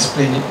try to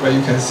explain it, but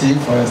you can see it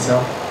for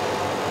yourself.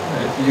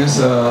 If you use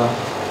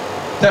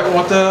tap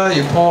water,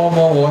 you pour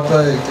more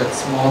water, it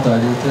gets more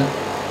diluted.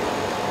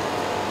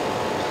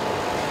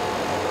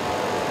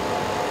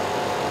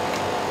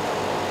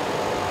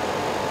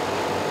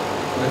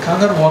 The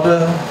Kangen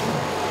water,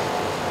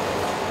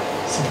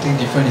 something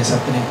different is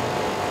happening.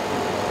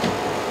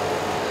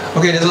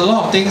 Okay, there's a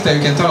lot of things that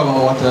we can talk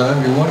about water.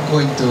 We won't go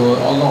into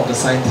a lot of the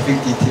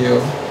scientific detail,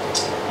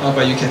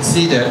 but you can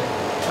see that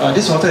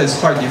this water is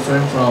quite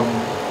different from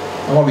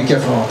what we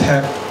get from our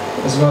tap,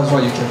 as well as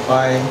what you can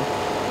buy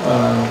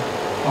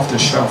off the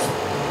shelf.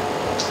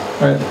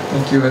 Right,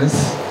 thank you, Alice.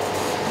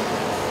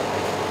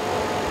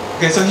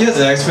 Okay, so here's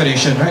the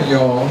explanation, right?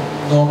 Your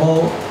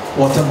normal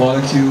water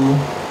molecule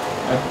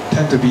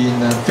tend to be in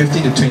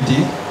 15 to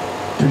 20,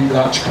 pretty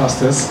large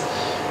clusters.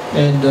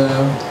 And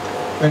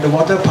when the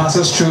water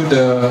passes through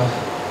the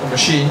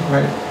machine,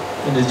 right,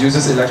 and it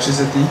uses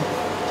electricity,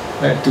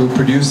 right, to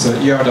produce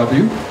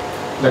ERW,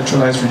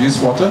 electrolyzed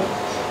reduced water,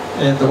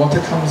 and the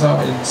water comes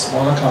out in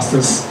smaller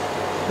clusters,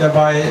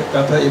 thereby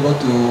better able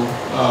to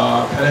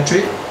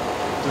penetrate,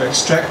 to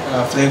extract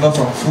flavor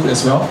from food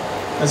as well.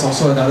 That's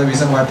also another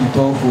reason why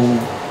people who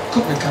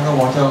cook with Kangen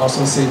water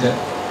also say that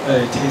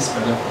it tastes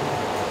better.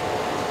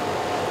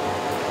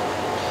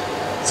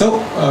 So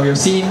we have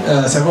seen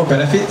several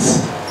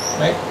benefits,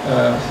 right?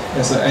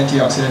 There's an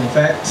antioxidant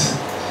effect.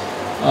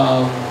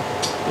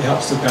 It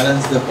helps to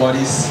balance the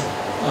body's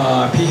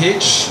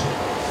pH,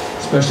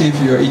 especially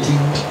if you're eating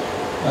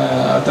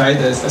a diet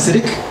that is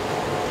acidic.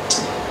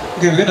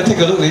 Okay, we're going to take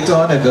a look later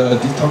on at the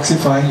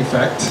detoxifying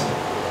effect,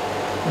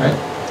 right?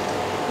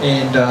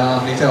 And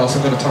later I'm also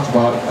going to talk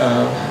about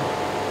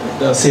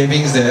the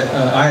savings that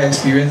I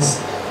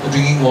experience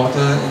drinking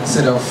water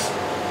instead of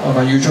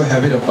my usual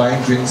habit of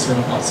buying drinks when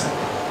I'm outside.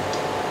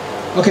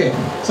 Okay,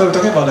 so we're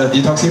talking about the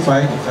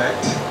detoxifying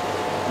effect.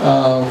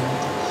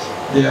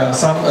 There are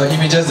some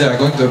images that are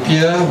going to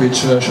appear which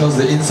shows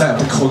the inside of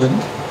the colon,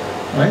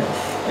 right?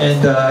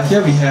 And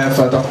here we have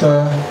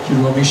Dr.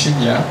 Hiromi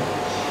Shinya,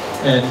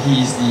 and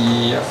he's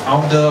the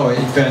founder or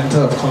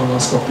inventor of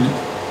colonoscopy.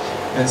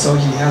 And so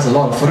he has a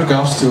lot of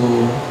photographs to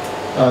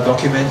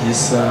document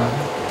his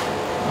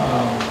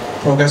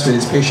progress with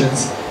his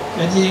patients.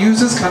 And he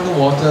uses Kangen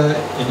water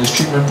in his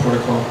treatment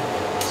protocol.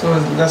 So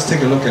let's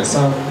take a look at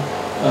some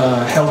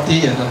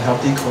healthy and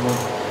unhealthy colon,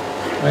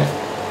 right?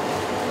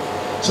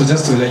 So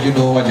just to let you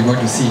know what you're going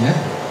to see,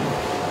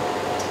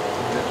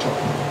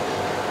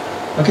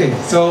 Okay,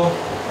 so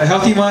a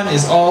healthy one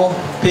is all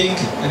pink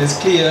and it's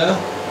clear.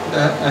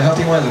 A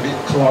healthy one is a bit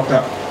clogged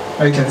up.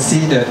 You can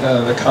see that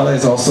the color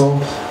is also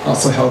not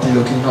so healthy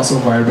looking, not so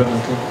vibrant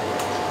looking,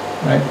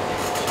 right?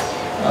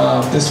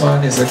 This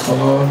one is a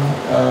colon.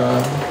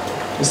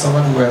 Is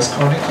someone who has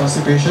chronic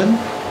constipation.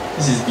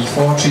 This is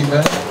before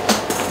treatment.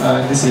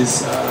 This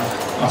is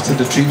after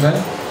the treatment.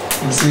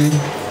 You can see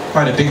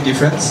quite a big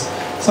difference.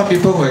 Some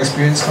people who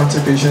experience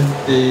constipation,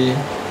 they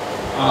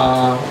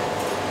are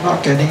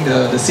not getting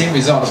the same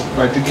results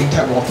by drinking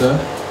tap water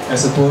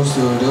as opposed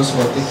to those who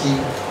are taking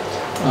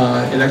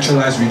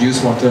electrolyzed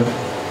reduced water.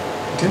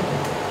 Okay.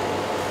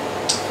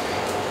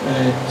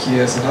 And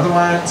here's another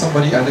one.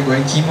 Somebody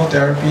undergoing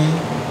chemotherapy.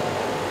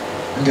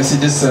 You can see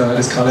this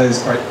this color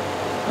is quite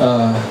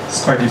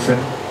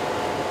different.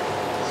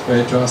 It's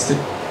very drastic.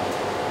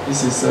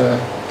 This is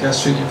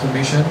gastric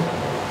inflammation,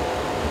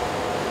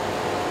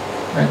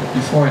 right?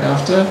 Before and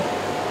after,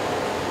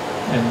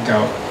 and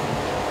gout.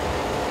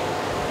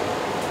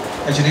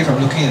 Actually, from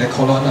looking at the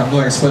colon, I'm no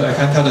expert. I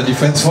can't tell the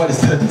difference. What is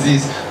the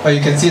disease? But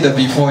you can see the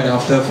before and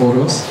after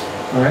photos.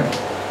 All right.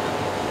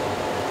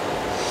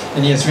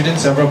 And he has written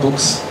several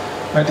books.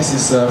 Right. This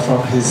is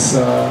from his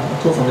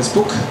quote from his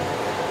book.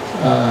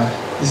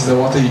 This is the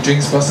water he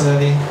drinks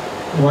personally,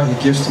 what he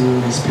gives to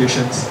his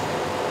patients.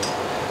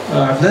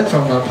 I've learned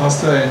from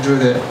Pastor Andrew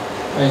that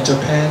in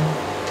Japan,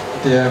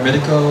 their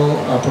medical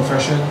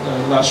profession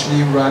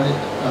largely run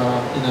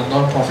in a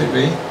non-profit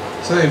way.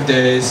 So if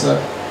there is a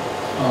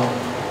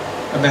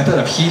method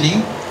of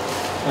healing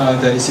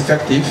that is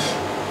effective,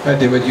 right,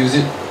 they would use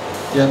it.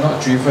 They are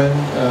not driven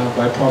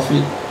by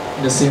profit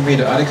in the same way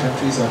that other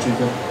countries are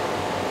driven.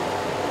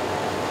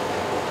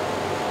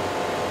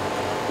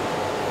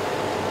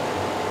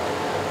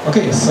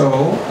 Okay,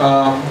 so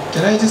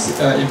can I just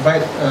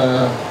invite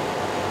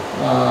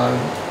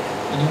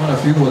any one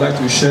of you who would like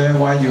to share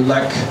why you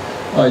like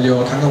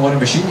your Kangen water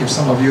machine? If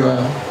some of you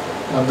are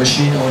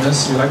machine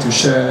owners, you'd like to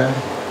share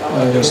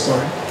your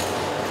story.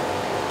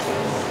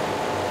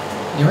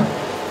 Anyone?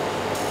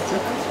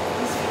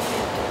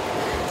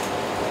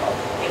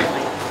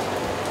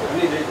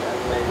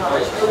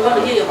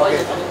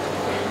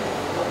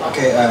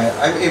 Okay,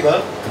 I'm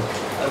able.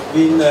 I've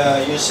been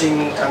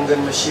using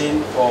Kangen machine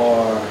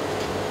for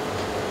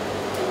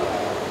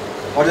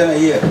more than a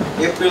year,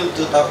 April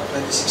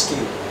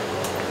 2016.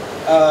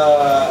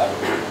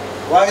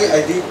 Why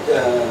I did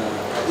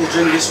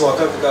drink this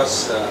water?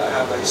 Because I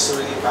have a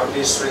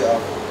family history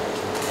of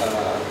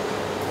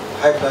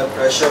high blood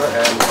pressure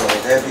and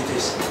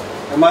diabetes.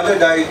 My mother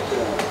died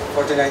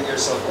 49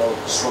 years old of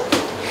stroke,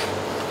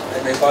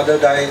 and my father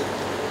died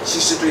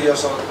 63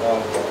 years old.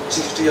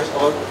 63 years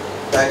old,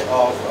 died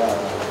of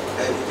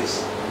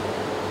diabetes.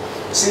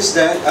 Since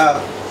then,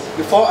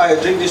 before I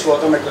drink this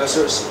water, my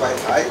cholesterol is quite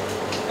high,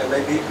 and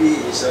my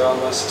BP is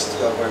around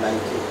 160 over 90.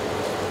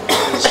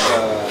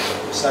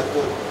 It's not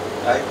good,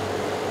 right?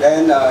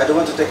 Then I don't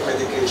want to take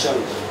medication.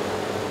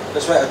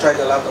 That's why I tried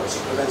a lot of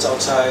supplements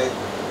outside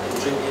and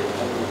drink it,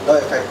 and no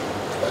effect.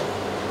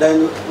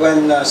 Then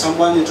when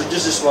someone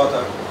introduces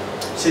water,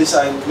 since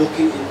I'm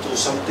looking into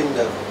something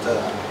that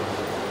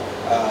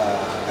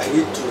I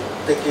need to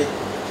take it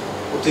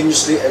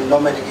continuously and no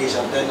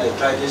medication, then I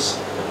tried this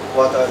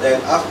water.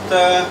 Then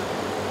after,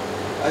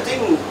 I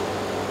think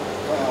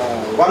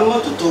 1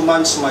 month to 2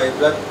 months, my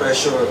blood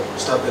pressure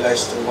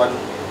stabilized to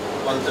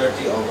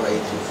 130 over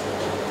 80.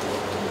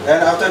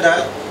 Then after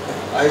that,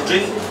 I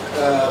drink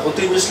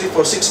continuously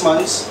for 6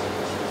 months.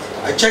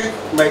 I check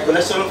my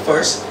cholesterol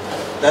first,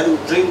 then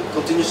drink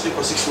continuously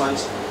for 6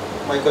 months.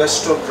 My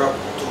cholesterol dropped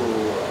to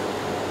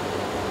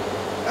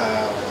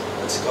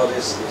what's it called?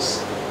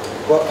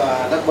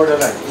 Not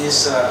borderline.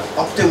 Is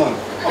optimum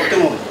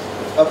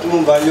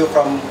value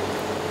from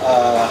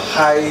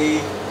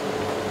high.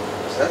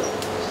 What's that?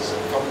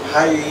 From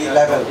high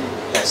level.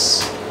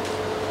 Yes.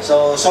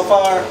 So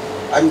far,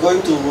 I'm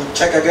going to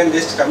check again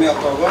this coming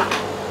October,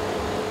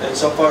 and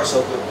so far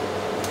so good.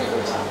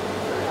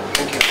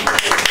 Thank you.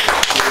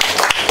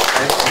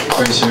 Thank you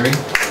for sharing.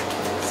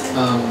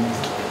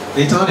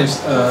 Later on, if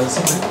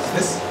something,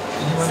 yes,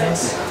 anyone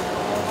else?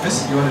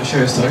 Yes, you want to share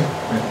your story?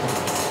 Right.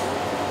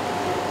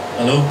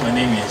 Hello, my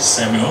name is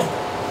Samuel.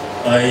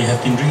 I have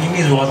been drinking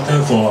this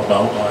water for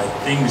about, I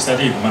think we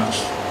started in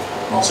March,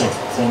 so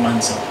 4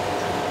 months.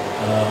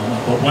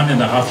 About 1.5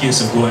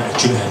 years ago, I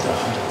actually had a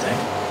heart attack.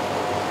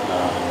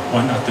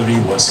 One artery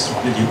was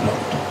completely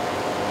blocked,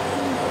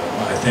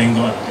 and I thank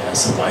God that I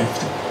survived.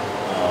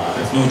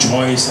 I have no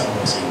choice. I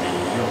was in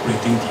the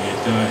operating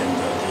theatre, and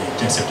they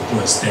just had to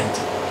put a stent.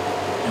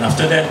 And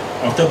after that,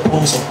 after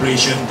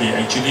post-operation, they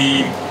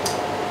actually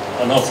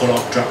allow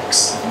follow-up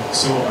drugs.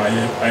 So I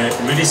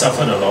really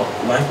suffered a lot.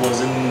 Life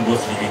wasn't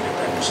worth living at the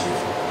time, usually.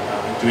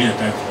 During the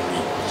time for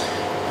me.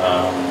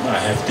 I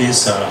have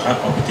this heart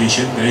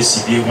palpitation, very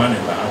severe one,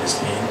 and my heart is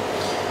pain.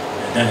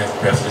 And then I have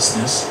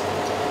breathlessness,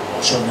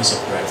 or shortness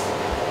of breath,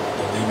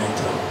 the layman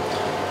term.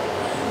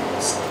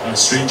 And a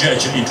stranger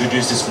actually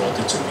introduced this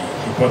water to me.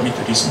 He brought me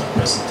to this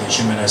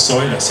presentation. When I saw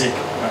it, I said,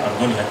 I'm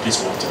going to have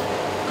this water,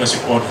 because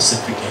with all the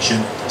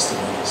certification and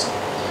testimonies.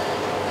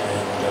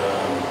 And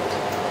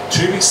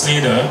 3 weeks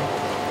later,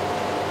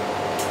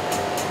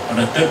 on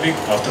the 3rd week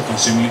after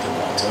consuming the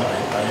water,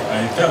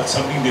 I felt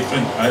something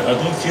different. I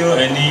don't feel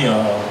any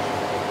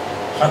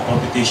heart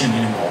palpitation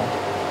anymore,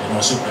 and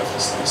also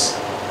breathlessness.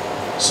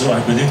 So I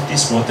believe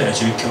this water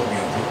actually killed me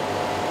a bit.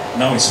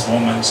 Now it's 4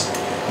 months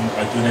already.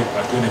 I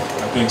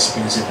don't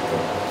experience it at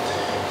all.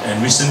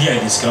 And recently I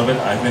discovered,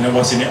 when I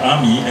was in the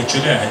army,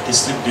 actually I had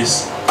this slip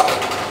disc.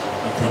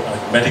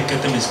 Medical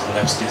term is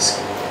collapsed disc,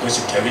 because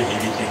you carry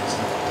heavy things.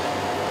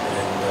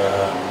 And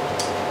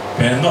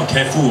when I'm not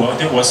careful,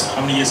 that was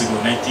how many years ago?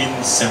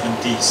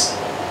 1970s.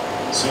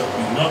 So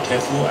when I'm not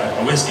careful, I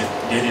always get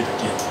it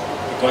again,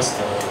 because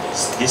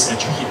this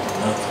actually hit the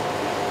nerve.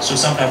 So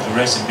sometimes I have to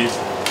rest in bed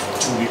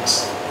for 2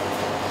 weeks.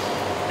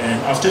 And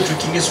after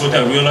drinking this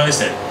water, I realized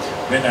that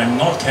when I'm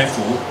not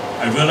careful,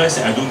 I realize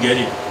that I don't get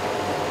it.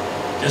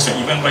 Just like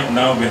even right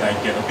now, when I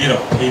get a bit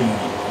of pain,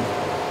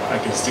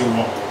 I can still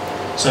walk.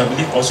 So I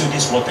believe also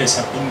this water is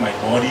helping my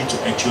body to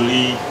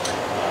actually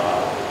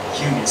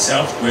heal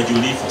itself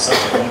gradually for such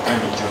a long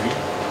time injury.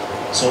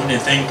 So I want to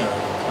thank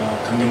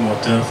Kangen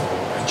water for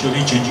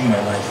actually changing my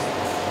life.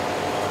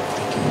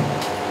 Thank you.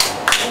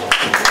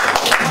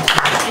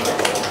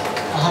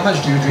 How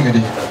much do you drink a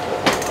day?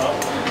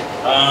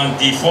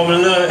 The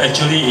formula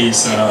actually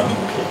is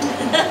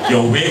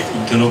your weight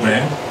in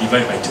kilogram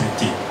divided by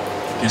 20.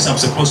 Okay, so I'm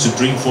supposed to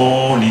drink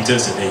 4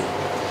 liters a day.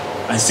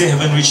 I still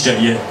haven't reached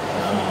that yet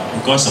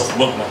because of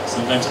work.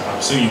 Sometimes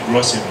I'm so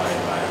engrossed in my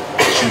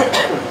action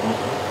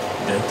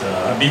that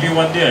maybe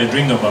one day I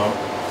drink about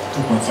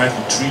 2.5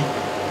 to 3.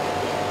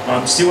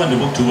 I'm still on the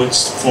work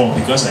towards 4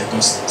 because I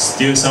got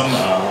still some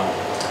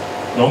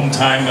long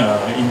time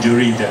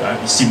injury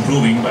that is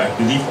improving, but I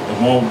believe the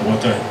more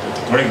water,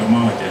 the correct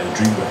amount that I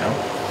drink will help.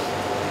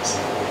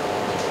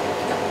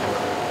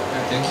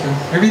 Thank you.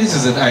 Maybe this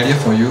is an idea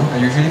for you. I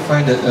usually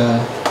find that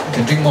I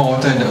can drink more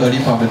water in the early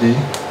part of the day.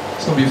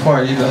 So before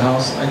I leave the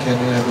house, I can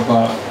have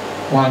about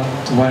 1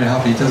 to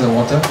 1.5 liters of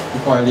water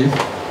before I leave,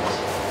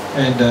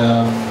 and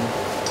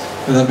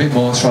a little bit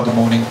more throughout the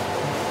morning.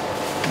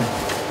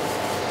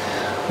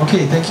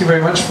 Okay, thank you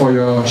very much for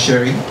your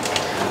sharing.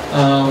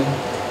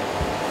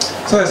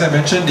 So as I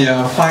mentioned, there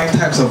are 5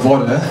 types of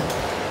water,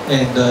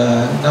 and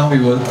now we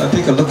will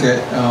take a look at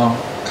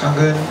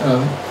Kangen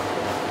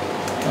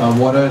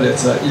water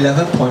that's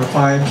 11.5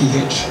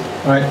 pH,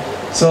 right?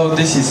 So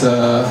this is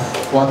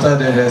water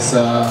that has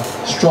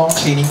strong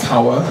cleaning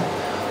power,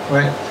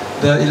 right?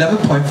 The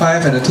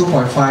 11.5 and the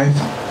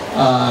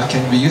 2.5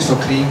 can be used for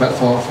cleaning, but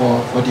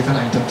for different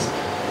items.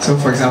 So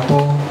for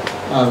example,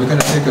 we're going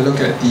to take a look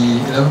at the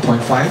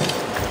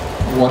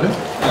 11.5 water,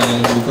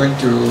 and we're going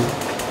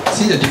to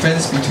see the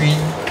difference between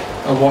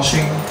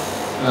washing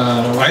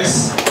the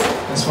rice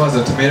as well as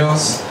the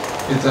tomatoes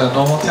with the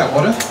normal tap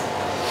water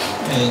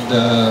and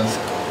the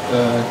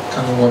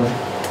Kangen water.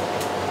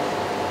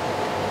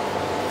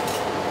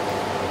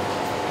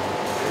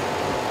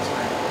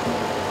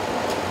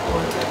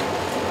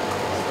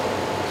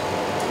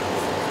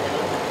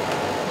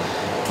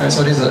 Right,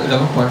 so this is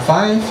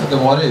 11.5. The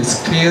water is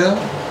clear.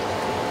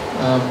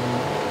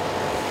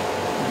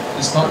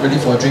 It's not ready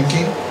for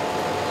drinking.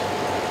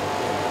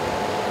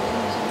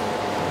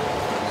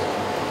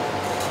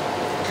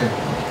 Okay,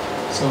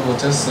 so we'll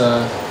just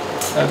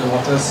let the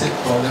water sit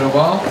for a little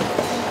while.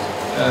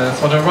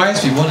 For the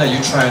rice, we won't let you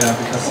try that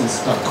because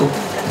it's not cooked.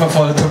 But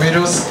for the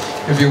tomatoes,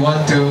 if you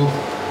want to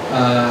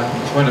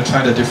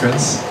try the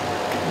difference,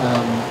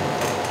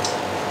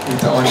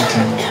 later on you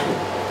can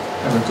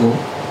have a go.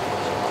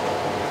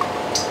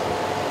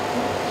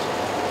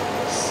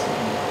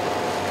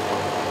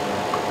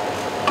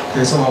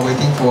 Okay, so while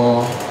waiting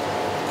for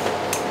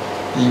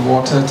the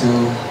water to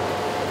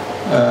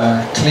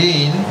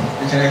clean,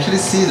 you can actually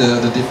see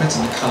the difference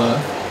in the color.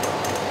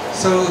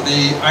 So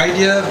the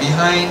idea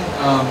behind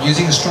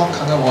using strong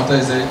Kangen water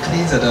is that it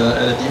cleans at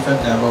a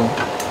different level.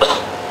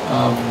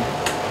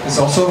 It's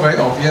also very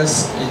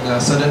obvious in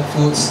certain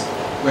foods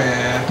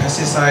where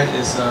pesticide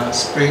is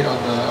sprayed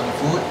on the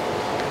food,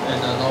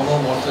 and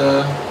normal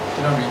water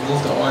cannot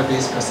remove the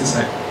oil-based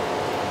pesticide.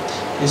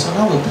 Okay, so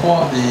now we'll pour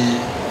out the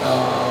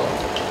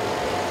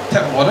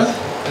tap water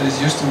that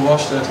is used to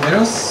wash the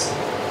tomatoes.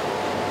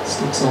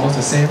 This looks almost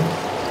the same.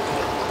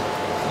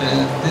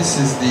 And this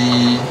is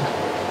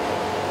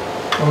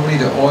probably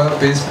the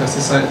oil-based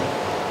pesticide.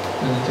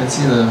 And you can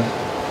see the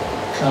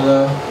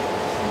color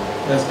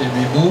that's been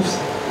removed.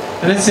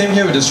 And then same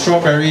here with the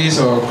strawberries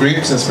or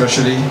grapes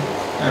especially.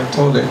 I'm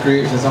told that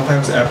grapes and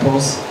sometimes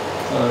apples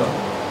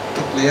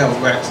thick layer of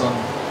wax on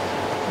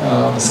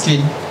the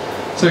skin.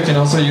 So you can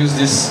also use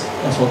this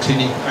for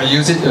cleaning. I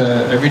use it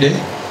every day.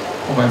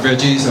 For my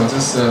veggies, I'll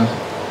just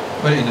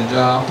put it in a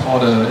jar, pour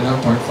the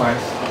 11.5,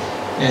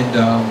 and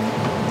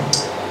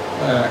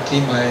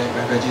clean my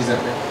veggies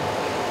that way.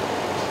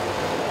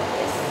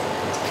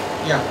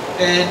 Yeah,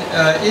 and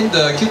in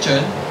the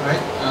kitchen,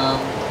 right?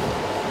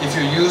 If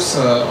you use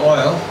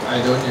oil, I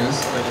don't use,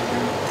 but if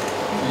you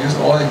use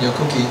oil in your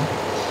cooking,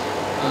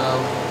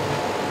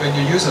 when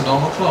you use a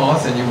normal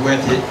cloth and you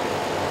wet it,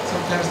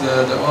 sometimes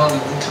the oil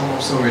doesn't come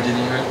up so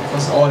readily, right?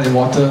 Because oil and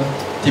water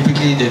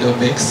typically they don't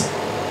mix.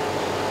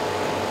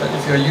 But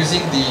if you are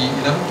using the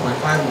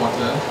 11.5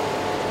 water,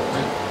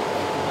 right,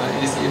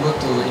 it is able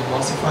to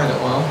emulsify the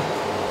oil.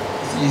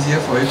 It's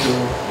easier for you to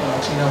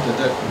clean out the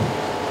dirt.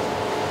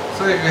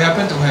 So if you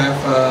happen to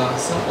have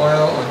some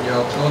oil on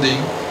your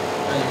clothing,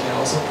 you can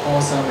also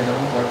pour some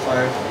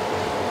 11.5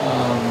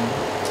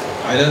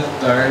 either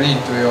directly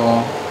into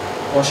your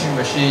washing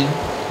machine,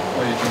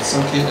 or you can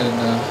soak it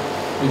and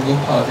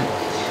remove part of it.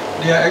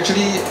 They are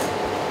actually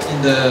in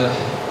the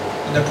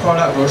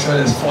product brochure.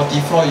 There's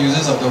 44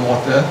 uses of the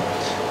water.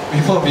 We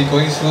won't be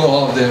going through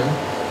all of them,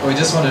 but we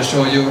just want to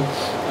show you,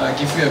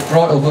 give you a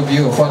broad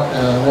overview of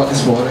what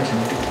this water can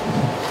do.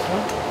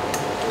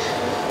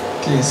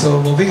 Okay,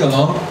 so moving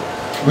along,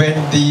 when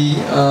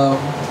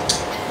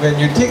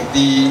you take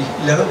the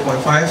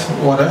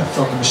 11.5 water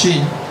from the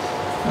machine,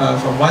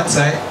 from one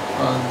side,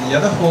 on the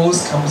other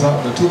hose comes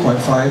out the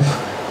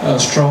 2.5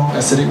 strong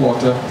acidic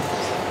water,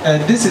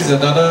 and this is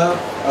another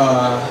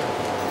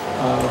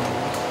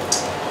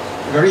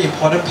very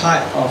important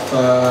part of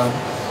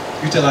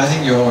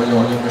utilizing your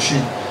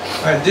machine.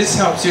 Right, this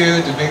helps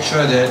you to make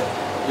sure that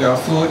your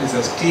food is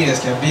as clean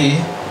as can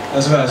be,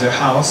 as well as your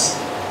house.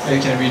 And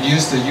you can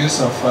reduce the use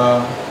of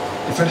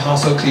different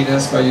household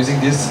cleaners by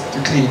using this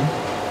to clean.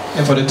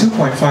 And for the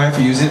 2.5,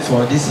 you use it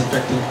for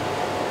disinfecting.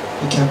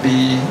 It can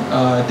be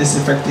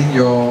disinfecting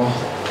your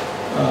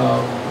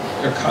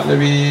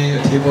cutlery,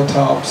 your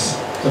tabletops,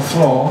 the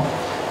floor,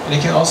 and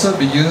it can also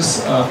be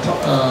used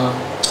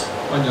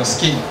on your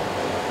skin.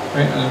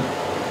 Right?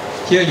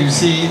 Here you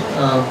see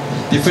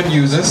different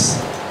users.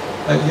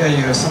 Like here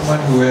you have someone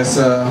who has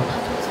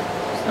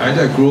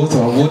either a growth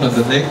or a wound on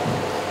the leg,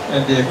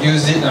 and they have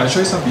used it. I'll show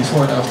you some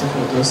before and after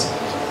photos.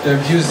 They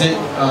have used it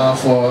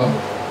for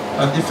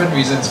different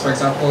reasons. For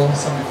example,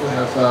 some people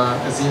have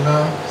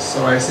eczema,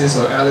 psoriasis,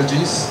 or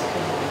allergies.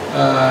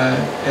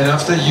 And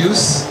after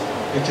use,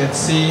 you can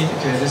see,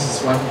 okay, this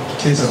is one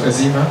case of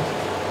eczema.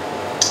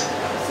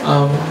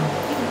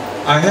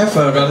 I have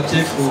a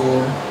relative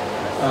who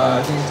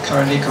I think is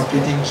currently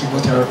completing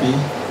chemotherapy,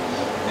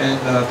 and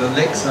the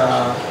legs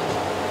are,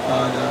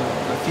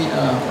 the feet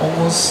are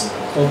almost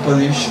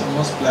purplish,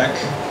 almost black,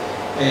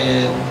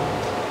 and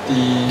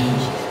the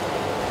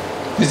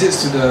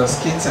visits to the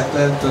skin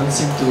center don't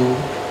seem to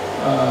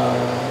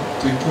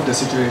improve the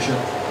situation.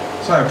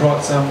 So I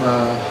brought some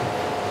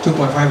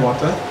 2.5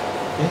 water.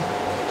 Okay,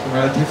 the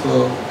relative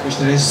will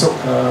occasionally soak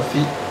her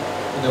feet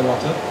in the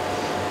water,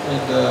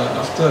 and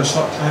after a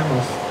short time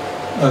of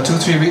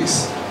 2-3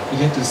 weeks,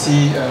 begin to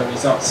see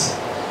results.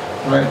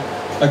 Right.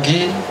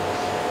 Again,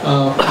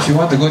 if you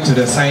want to go into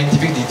the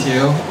scientific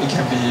detail, it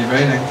can be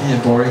very lengthy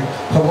and boring.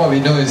 But what we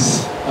know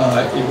is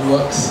it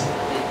works.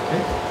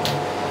 Okay?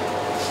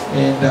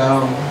 And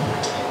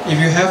if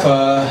you have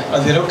a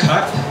little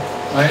cut,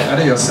 right,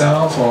 either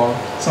yourself or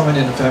someone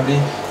in the family,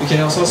 you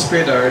can also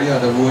spray directly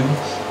on the wound.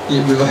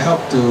 It will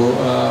help to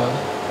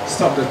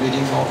stop the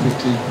bleeding more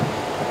quickly.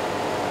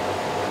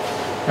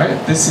 Right,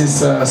 this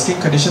is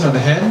skin condition on the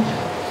hand.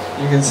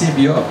 You can see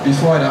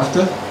before and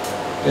after.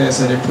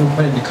 There's an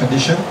improvement in the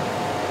condition.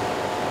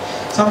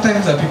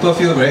 Sometimes people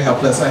feel very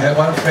helpless. I had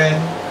one friend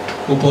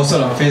who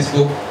posted on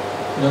Facebook,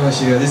 you know,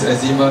 she has this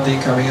eczema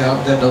thing coming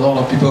up, then a lot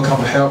of people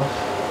come to help,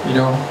 you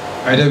know,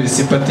 either with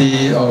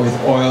sympathy or with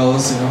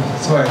oils, you know.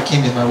 So I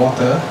came in my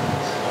water,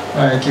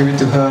 I gave it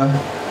to her.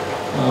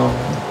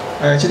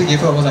 I actually gave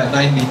her almost like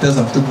 9 liters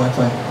of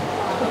 2.5.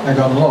 I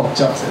got a lot of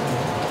jugs.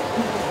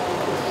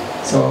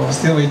 So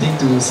still waiting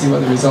to see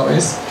what the result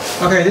is.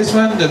 Okay, this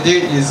one, the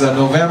date is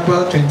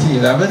November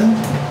 2011.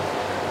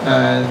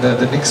 And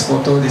the next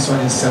photo, this one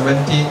is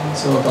 17,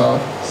 so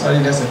about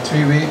slightly less than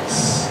 3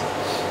 weeks.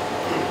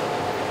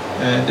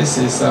 And this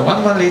is 1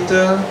 month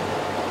later,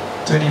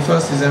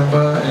 21st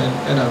December,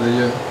 and end of the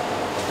year.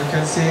 You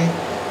can see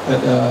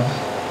that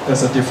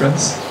there's a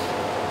difference.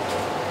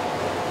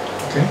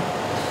 Okay,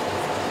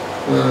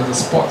 the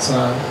spots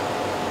are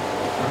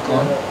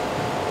gone.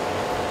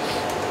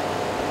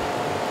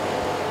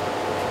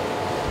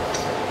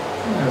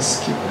 Let's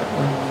skip that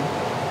one.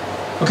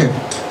 Okay,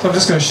 so I'm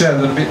just going to share a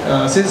little bit.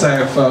 Since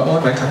I have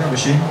owned my kangen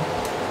machine,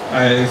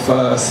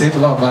 I've saved a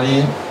lot of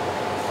money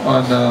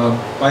on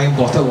buying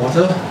bottled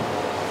water,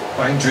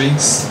 buying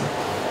drinks,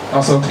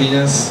 household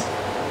cleaners,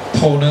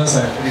 toners.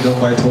 I actually don't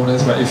buy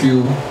toners, but if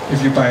you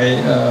buy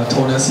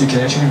toners, you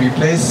can actually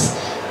replace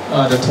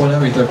the toner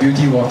with the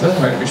beauty water,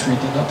 right, which we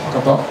did not talk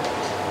about.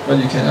 But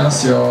you can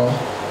ask the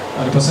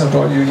person who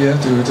brought you here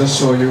to just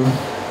show you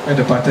where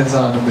the buttons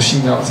are on the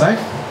machine outside.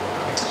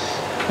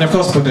 And of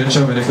course,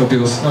 potential medical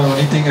bills. Now, the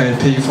only thing I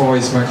pay for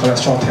is my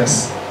cholesterol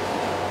test.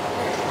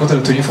 Go to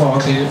the 24-hour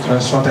clinic,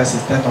 cholesterol test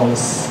is $10.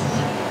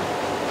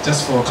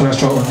 Just for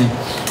cholesterol only.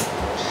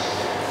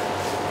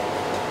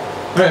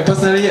 Alright,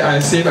 personally, I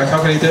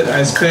calculated,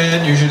 I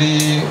spend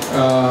usually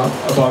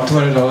about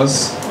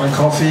 $200 on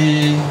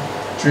coffee,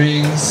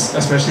 drinks,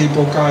 especially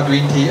Pokka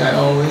green tea. I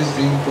always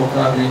drink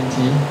Pokka green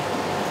tea.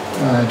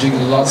 I drink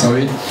lots of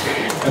it.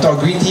 I thought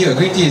green tea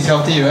is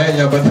healthy, right?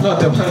 Yeah, but not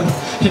the one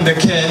in the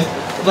can.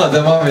 Not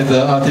the one with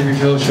the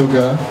artificial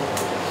sugar.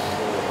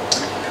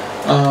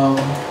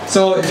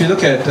 So if you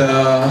look at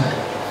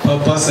per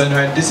person,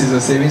 right, this is a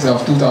savings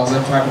of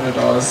 $2,500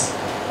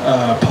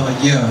 per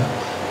year.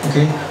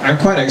 Okay, I'm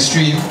quite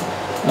extreme.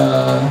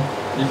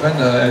 Even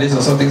Alice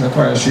also thinks I'm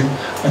quite extreme.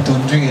 I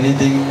don't drink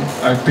anything.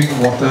 I bring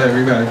water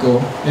everywhere I go.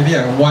 Maybe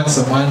once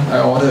a month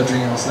I order a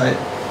drink outside.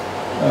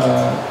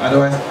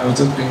 Otherwise, I will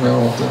just bring my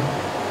water.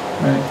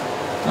 Right.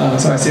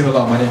 So I save a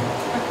lot of money.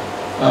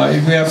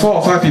 If we have 4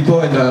 or 5 people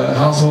in the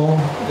household,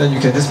 then you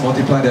can just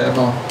multiply that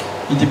amount.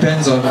 It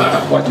depends on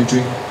what you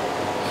drink.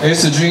 I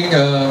used to drink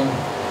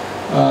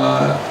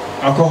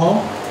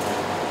alcohol.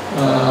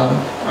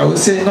 I would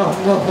say not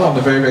on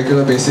a very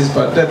regular basis,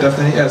 but that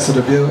definitely adds to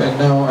the bill. And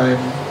now I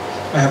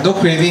have no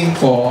craving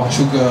for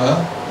sugar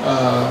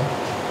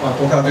or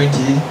Pokka green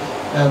tea.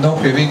 I have no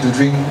craving to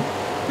drink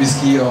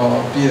whiskey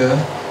or beer.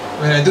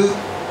 When I do,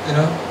 you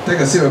know, take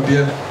a sip of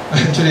beer,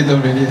 I actually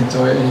don't really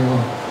enjoy it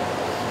anymore.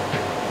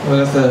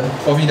 Well,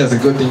 for me, that's a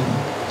good thing.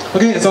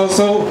 Okay, it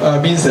also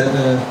means that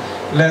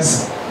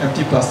less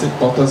empty plastic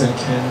bottles and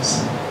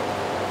cans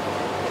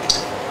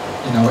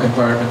in our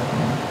environment.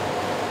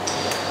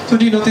 So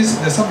do you notice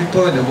there's some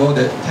people in the world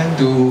that tend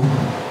to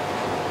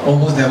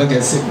almost never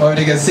get sick, or if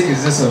they get sick,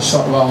 it's just a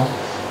short while,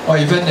 or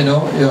even, you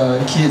know,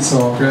 your kids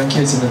or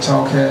grandkids in the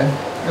childcare.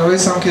 There are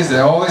always some kids that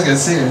always get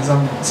sick and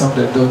some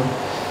that don't.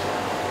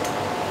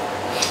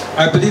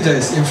 I believe that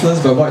it's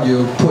influenced by what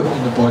you put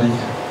in the body.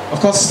 Of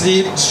course,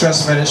 sleep,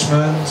 stress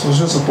management,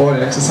 social support,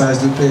 and exercise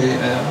do play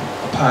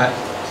a part.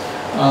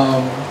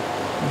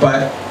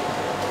 But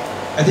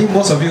I think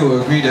most of you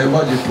will agree that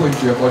what you put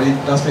into your body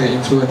does make an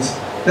influence.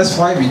 That's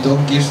why we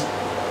don't give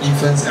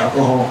infants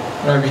alcohol.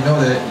 Right? We know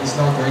that it's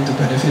not going to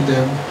benefit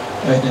them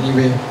in any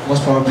way.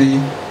 Most probably,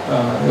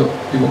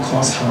 it will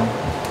cause harm.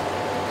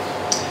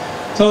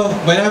 So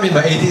when I'm in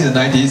my 80s and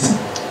 90s,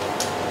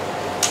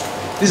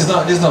 this is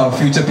not a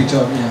future picture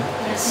of me.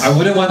 Yes. I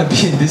wouldn't want to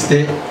be in this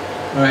state,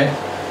 right?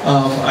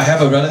 I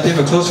have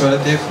a close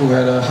relative who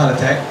had a heart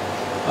attack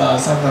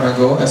some time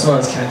ago, as well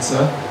as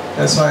cancer.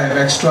 That's why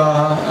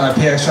I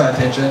pay extra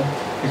attention,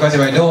 because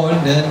if I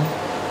don't, then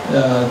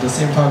the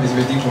same path is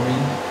waiting for me.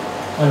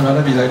 I'd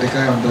rather be like the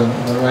guy on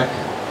the right.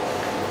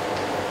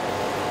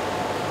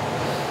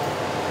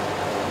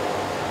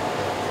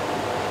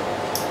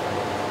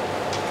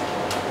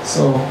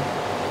 So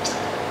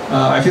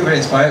I feel very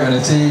inspired when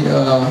I see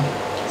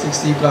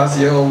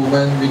 60-plus-year-old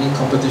woman winning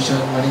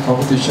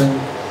competition,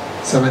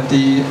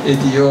 70,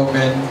 80-year-old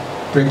men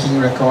breaking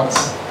records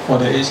for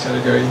the age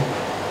category.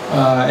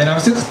 And I'm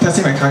still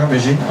testing my Kangen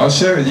machine. I'll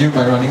share with you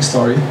my running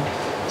story.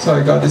 So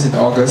I got this in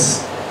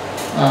August.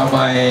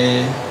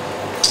 My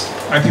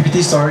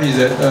IPPT story is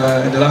that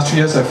in the last 3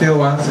 years I failed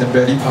once and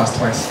barely passed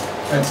twice.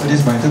 Right? So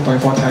this is my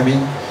 2.4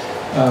 timing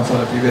for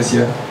the previous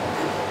year.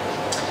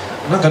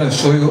 I'm not going to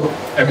show you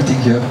everything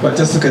here, but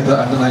just look at the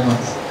underlying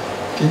ones.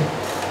 Okay.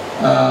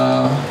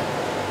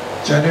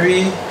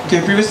 January.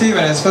 Okay, previously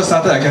when I first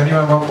started, I can only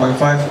run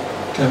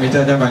 1.5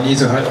 kilometers, then my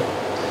knees were hurt.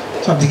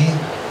 So I'm thinking,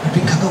 I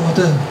drink Kangen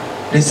water.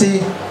 They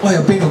say, oh,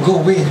 your pain will go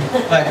away.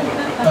 Like,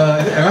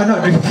 am I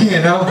not drinking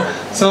enough?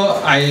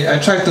 So I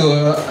tried to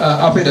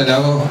up it the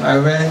level. I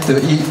went to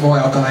eat more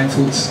alkaline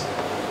foods.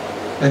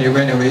 Then it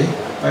went away.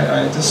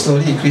 I just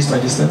slowly increased my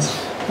distance.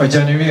 By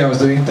January, I was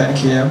doing 10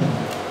 km.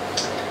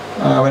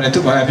 When I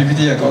took my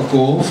IPPT, I got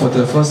gold for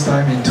the first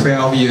time in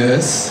 12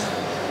 years.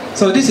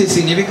 So this is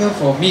significant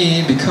for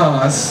me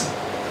because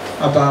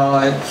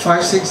about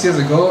 5-6 years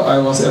ago, I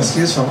was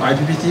excused from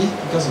IPPT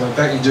because of my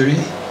back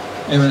injury.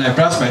 And when I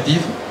brushed my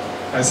teeth,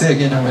 I say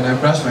again, when I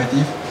brush my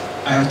teeth,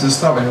 I have to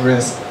stop and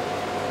rest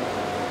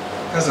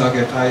because I'll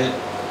get tired.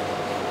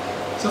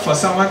 So for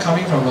someone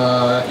coming from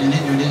an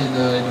elite unit in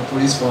the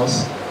police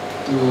force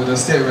to the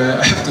state where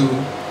I have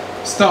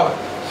to stop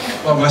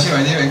while brushing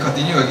my teeth and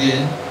continue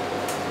again,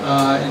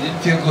 it didn't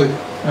feel good.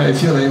 I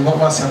feel like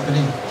what's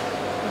happening?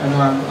 I know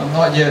I'm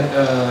not yet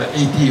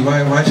 80.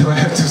 Why do I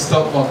have to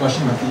stop while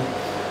brushing my teeth?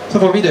 So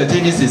for me, the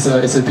tennis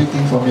is a big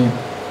thing for me.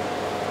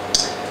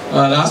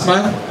 Last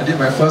month, I did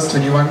my first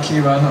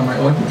 21k run on my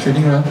own,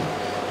 training run.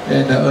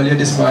 And earlier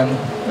this month,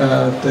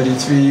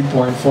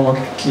 33.4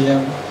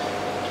 km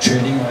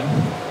training run.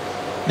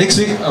 Next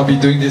week, I'll be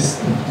doing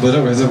this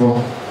Bedok Reservoir.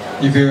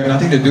 If you have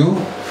nothing to do,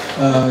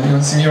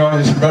 see me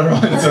run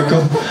around in a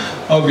circle,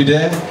 I'll be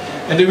there.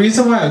 And the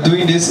reason why I'm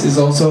doing this is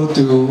also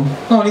to,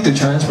 not only to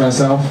challenge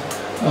myself,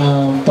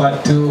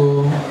 but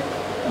to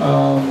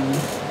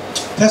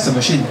test the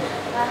machine.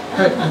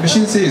 Right? The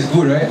machine says it's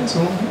good, right? So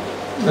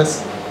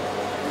let's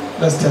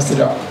test it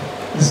out.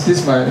 This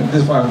is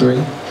what I'm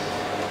doing.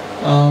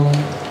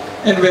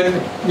 And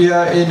when we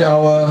are in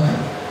our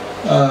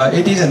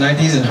 80s and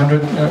 90s and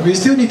 100, we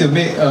still need to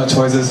make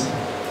choices.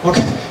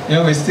 Okay,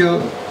 we're still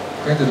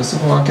going to the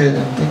supermarket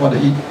and think what to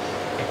eat.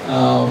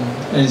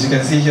 And as you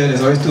can see here,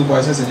 there's always two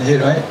voices in the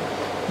head, right?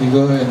 You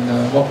go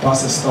and walk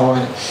past the store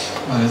and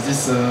there's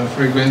this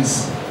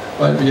fragrance.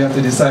 But we have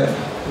to decide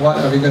what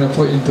are we going to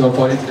put into our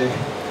body today.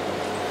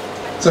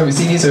 So we've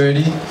seen this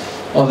already.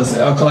 All this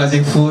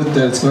alkalizing food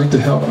that's going to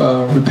help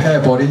repair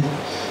our body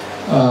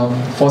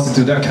falls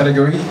into that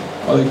category.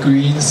 All the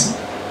greens,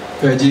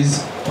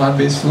 veggies,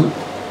 plant-based food.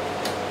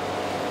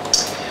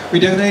 We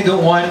definitely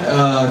don't want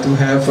to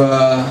have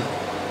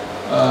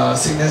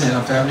sickness in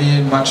our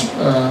family,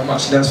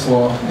 much less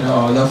for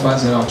our loved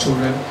ones and our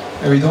children.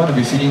 And we don't want to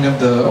be feeding them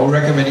or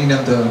recommending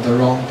them the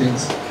wrong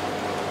things.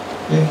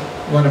 Okay?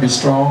 We want to be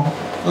strong,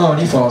 not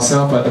only for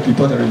ourselves but the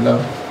people that we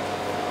love.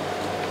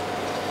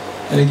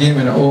 And again,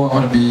 when I'm old, I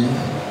want to be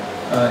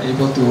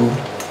able to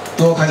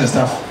do all kinds of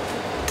stuff.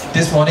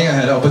 This morning I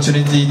had the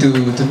opportunity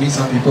to meet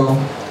some people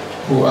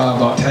who are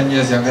about 10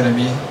 years younger than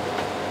me.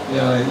 They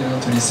are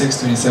like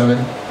 26, 27.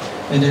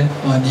 And then,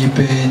 knee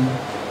pain,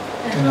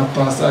 cannot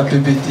pass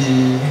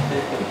IPPT,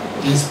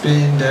 this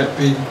pain, that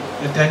pain.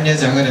 They're 10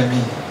 years younger than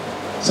me.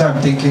 So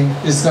I'm thinking,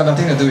 it's got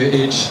nothing to do with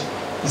age.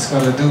 It's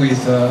got to do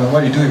with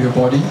what you do with your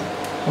body,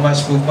 how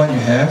much movement you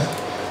have.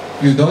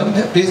 You don't,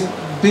 please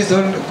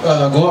don't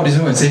go out of this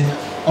room and say,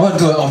 I want to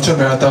do an ultra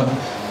marathon.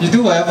 You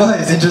do whatever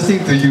is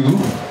interesting to you,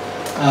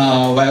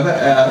 whatever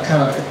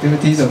kind of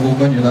activities or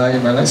movement you like. You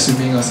might like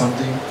swimming or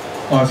something.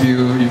 Or if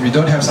you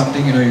don't have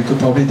something, you could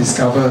probably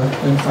discover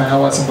and find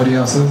out what somebody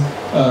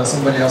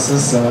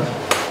else's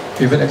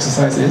favorite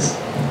exercise is.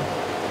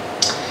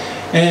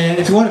 And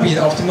if you want to be in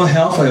optimal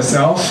health for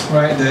yourself,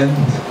 right, then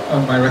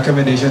my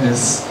recommendation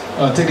is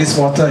take this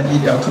water and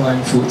eat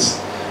alkaline foods.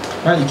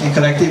 Right, you can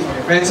collect it from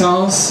your friend's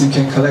house, you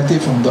can collect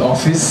it from the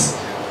office,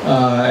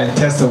 and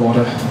test the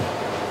water.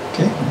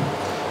 Okay,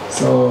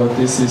 so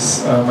this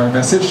is my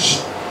message,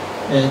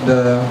 and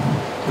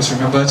just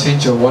remember,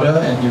 change your water,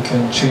 and you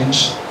can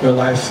change your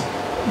life.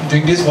 You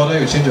drink this water,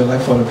 you change your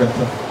life for the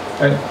better.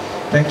 Right?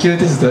 Thank you.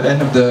 This is the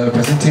end of the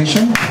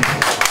presentation.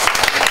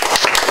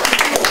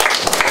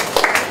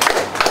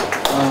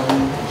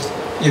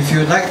 If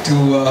you'd like to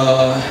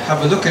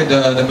have a look at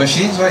the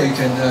machines, right, you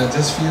can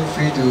just feel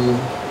free to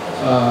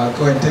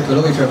go and take a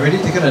look. If you've already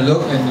taken a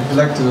look and if you'd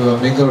like to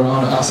mingle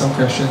around and ask some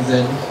questions,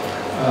 then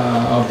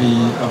I'll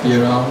be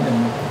around,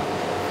 and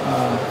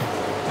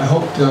I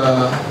hope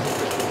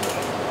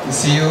to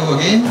see you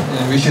again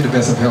and wish you the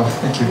best of health.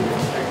 Thank you.